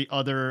say, I think the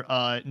other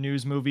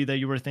news movie that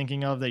you were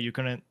thinking of that you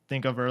couldn't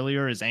think of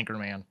earlier is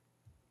Anchorman.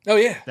 Oh,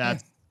 yeah.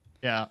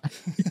 Yeah.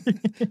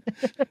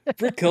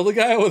 Brick killed a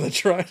guy with a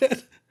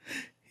trident?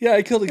 Yeah,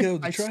 I killed a guy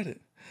with a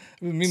trident.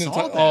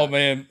 Oh,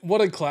 man.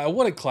 What a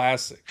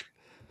classic.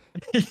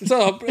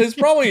 It's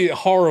probably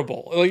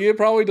horrible. Like, it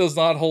probably does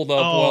not hold up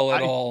well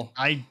at all.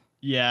 I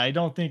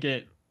don't think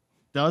it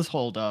does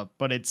hold up,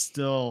 but it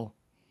still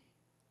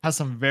has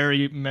some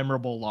very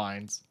memorable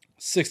lines.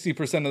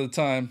 60% of the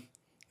time.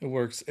 It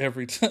works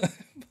every time.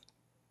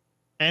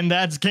 And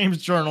that's games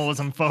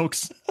journalism,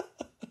 folks.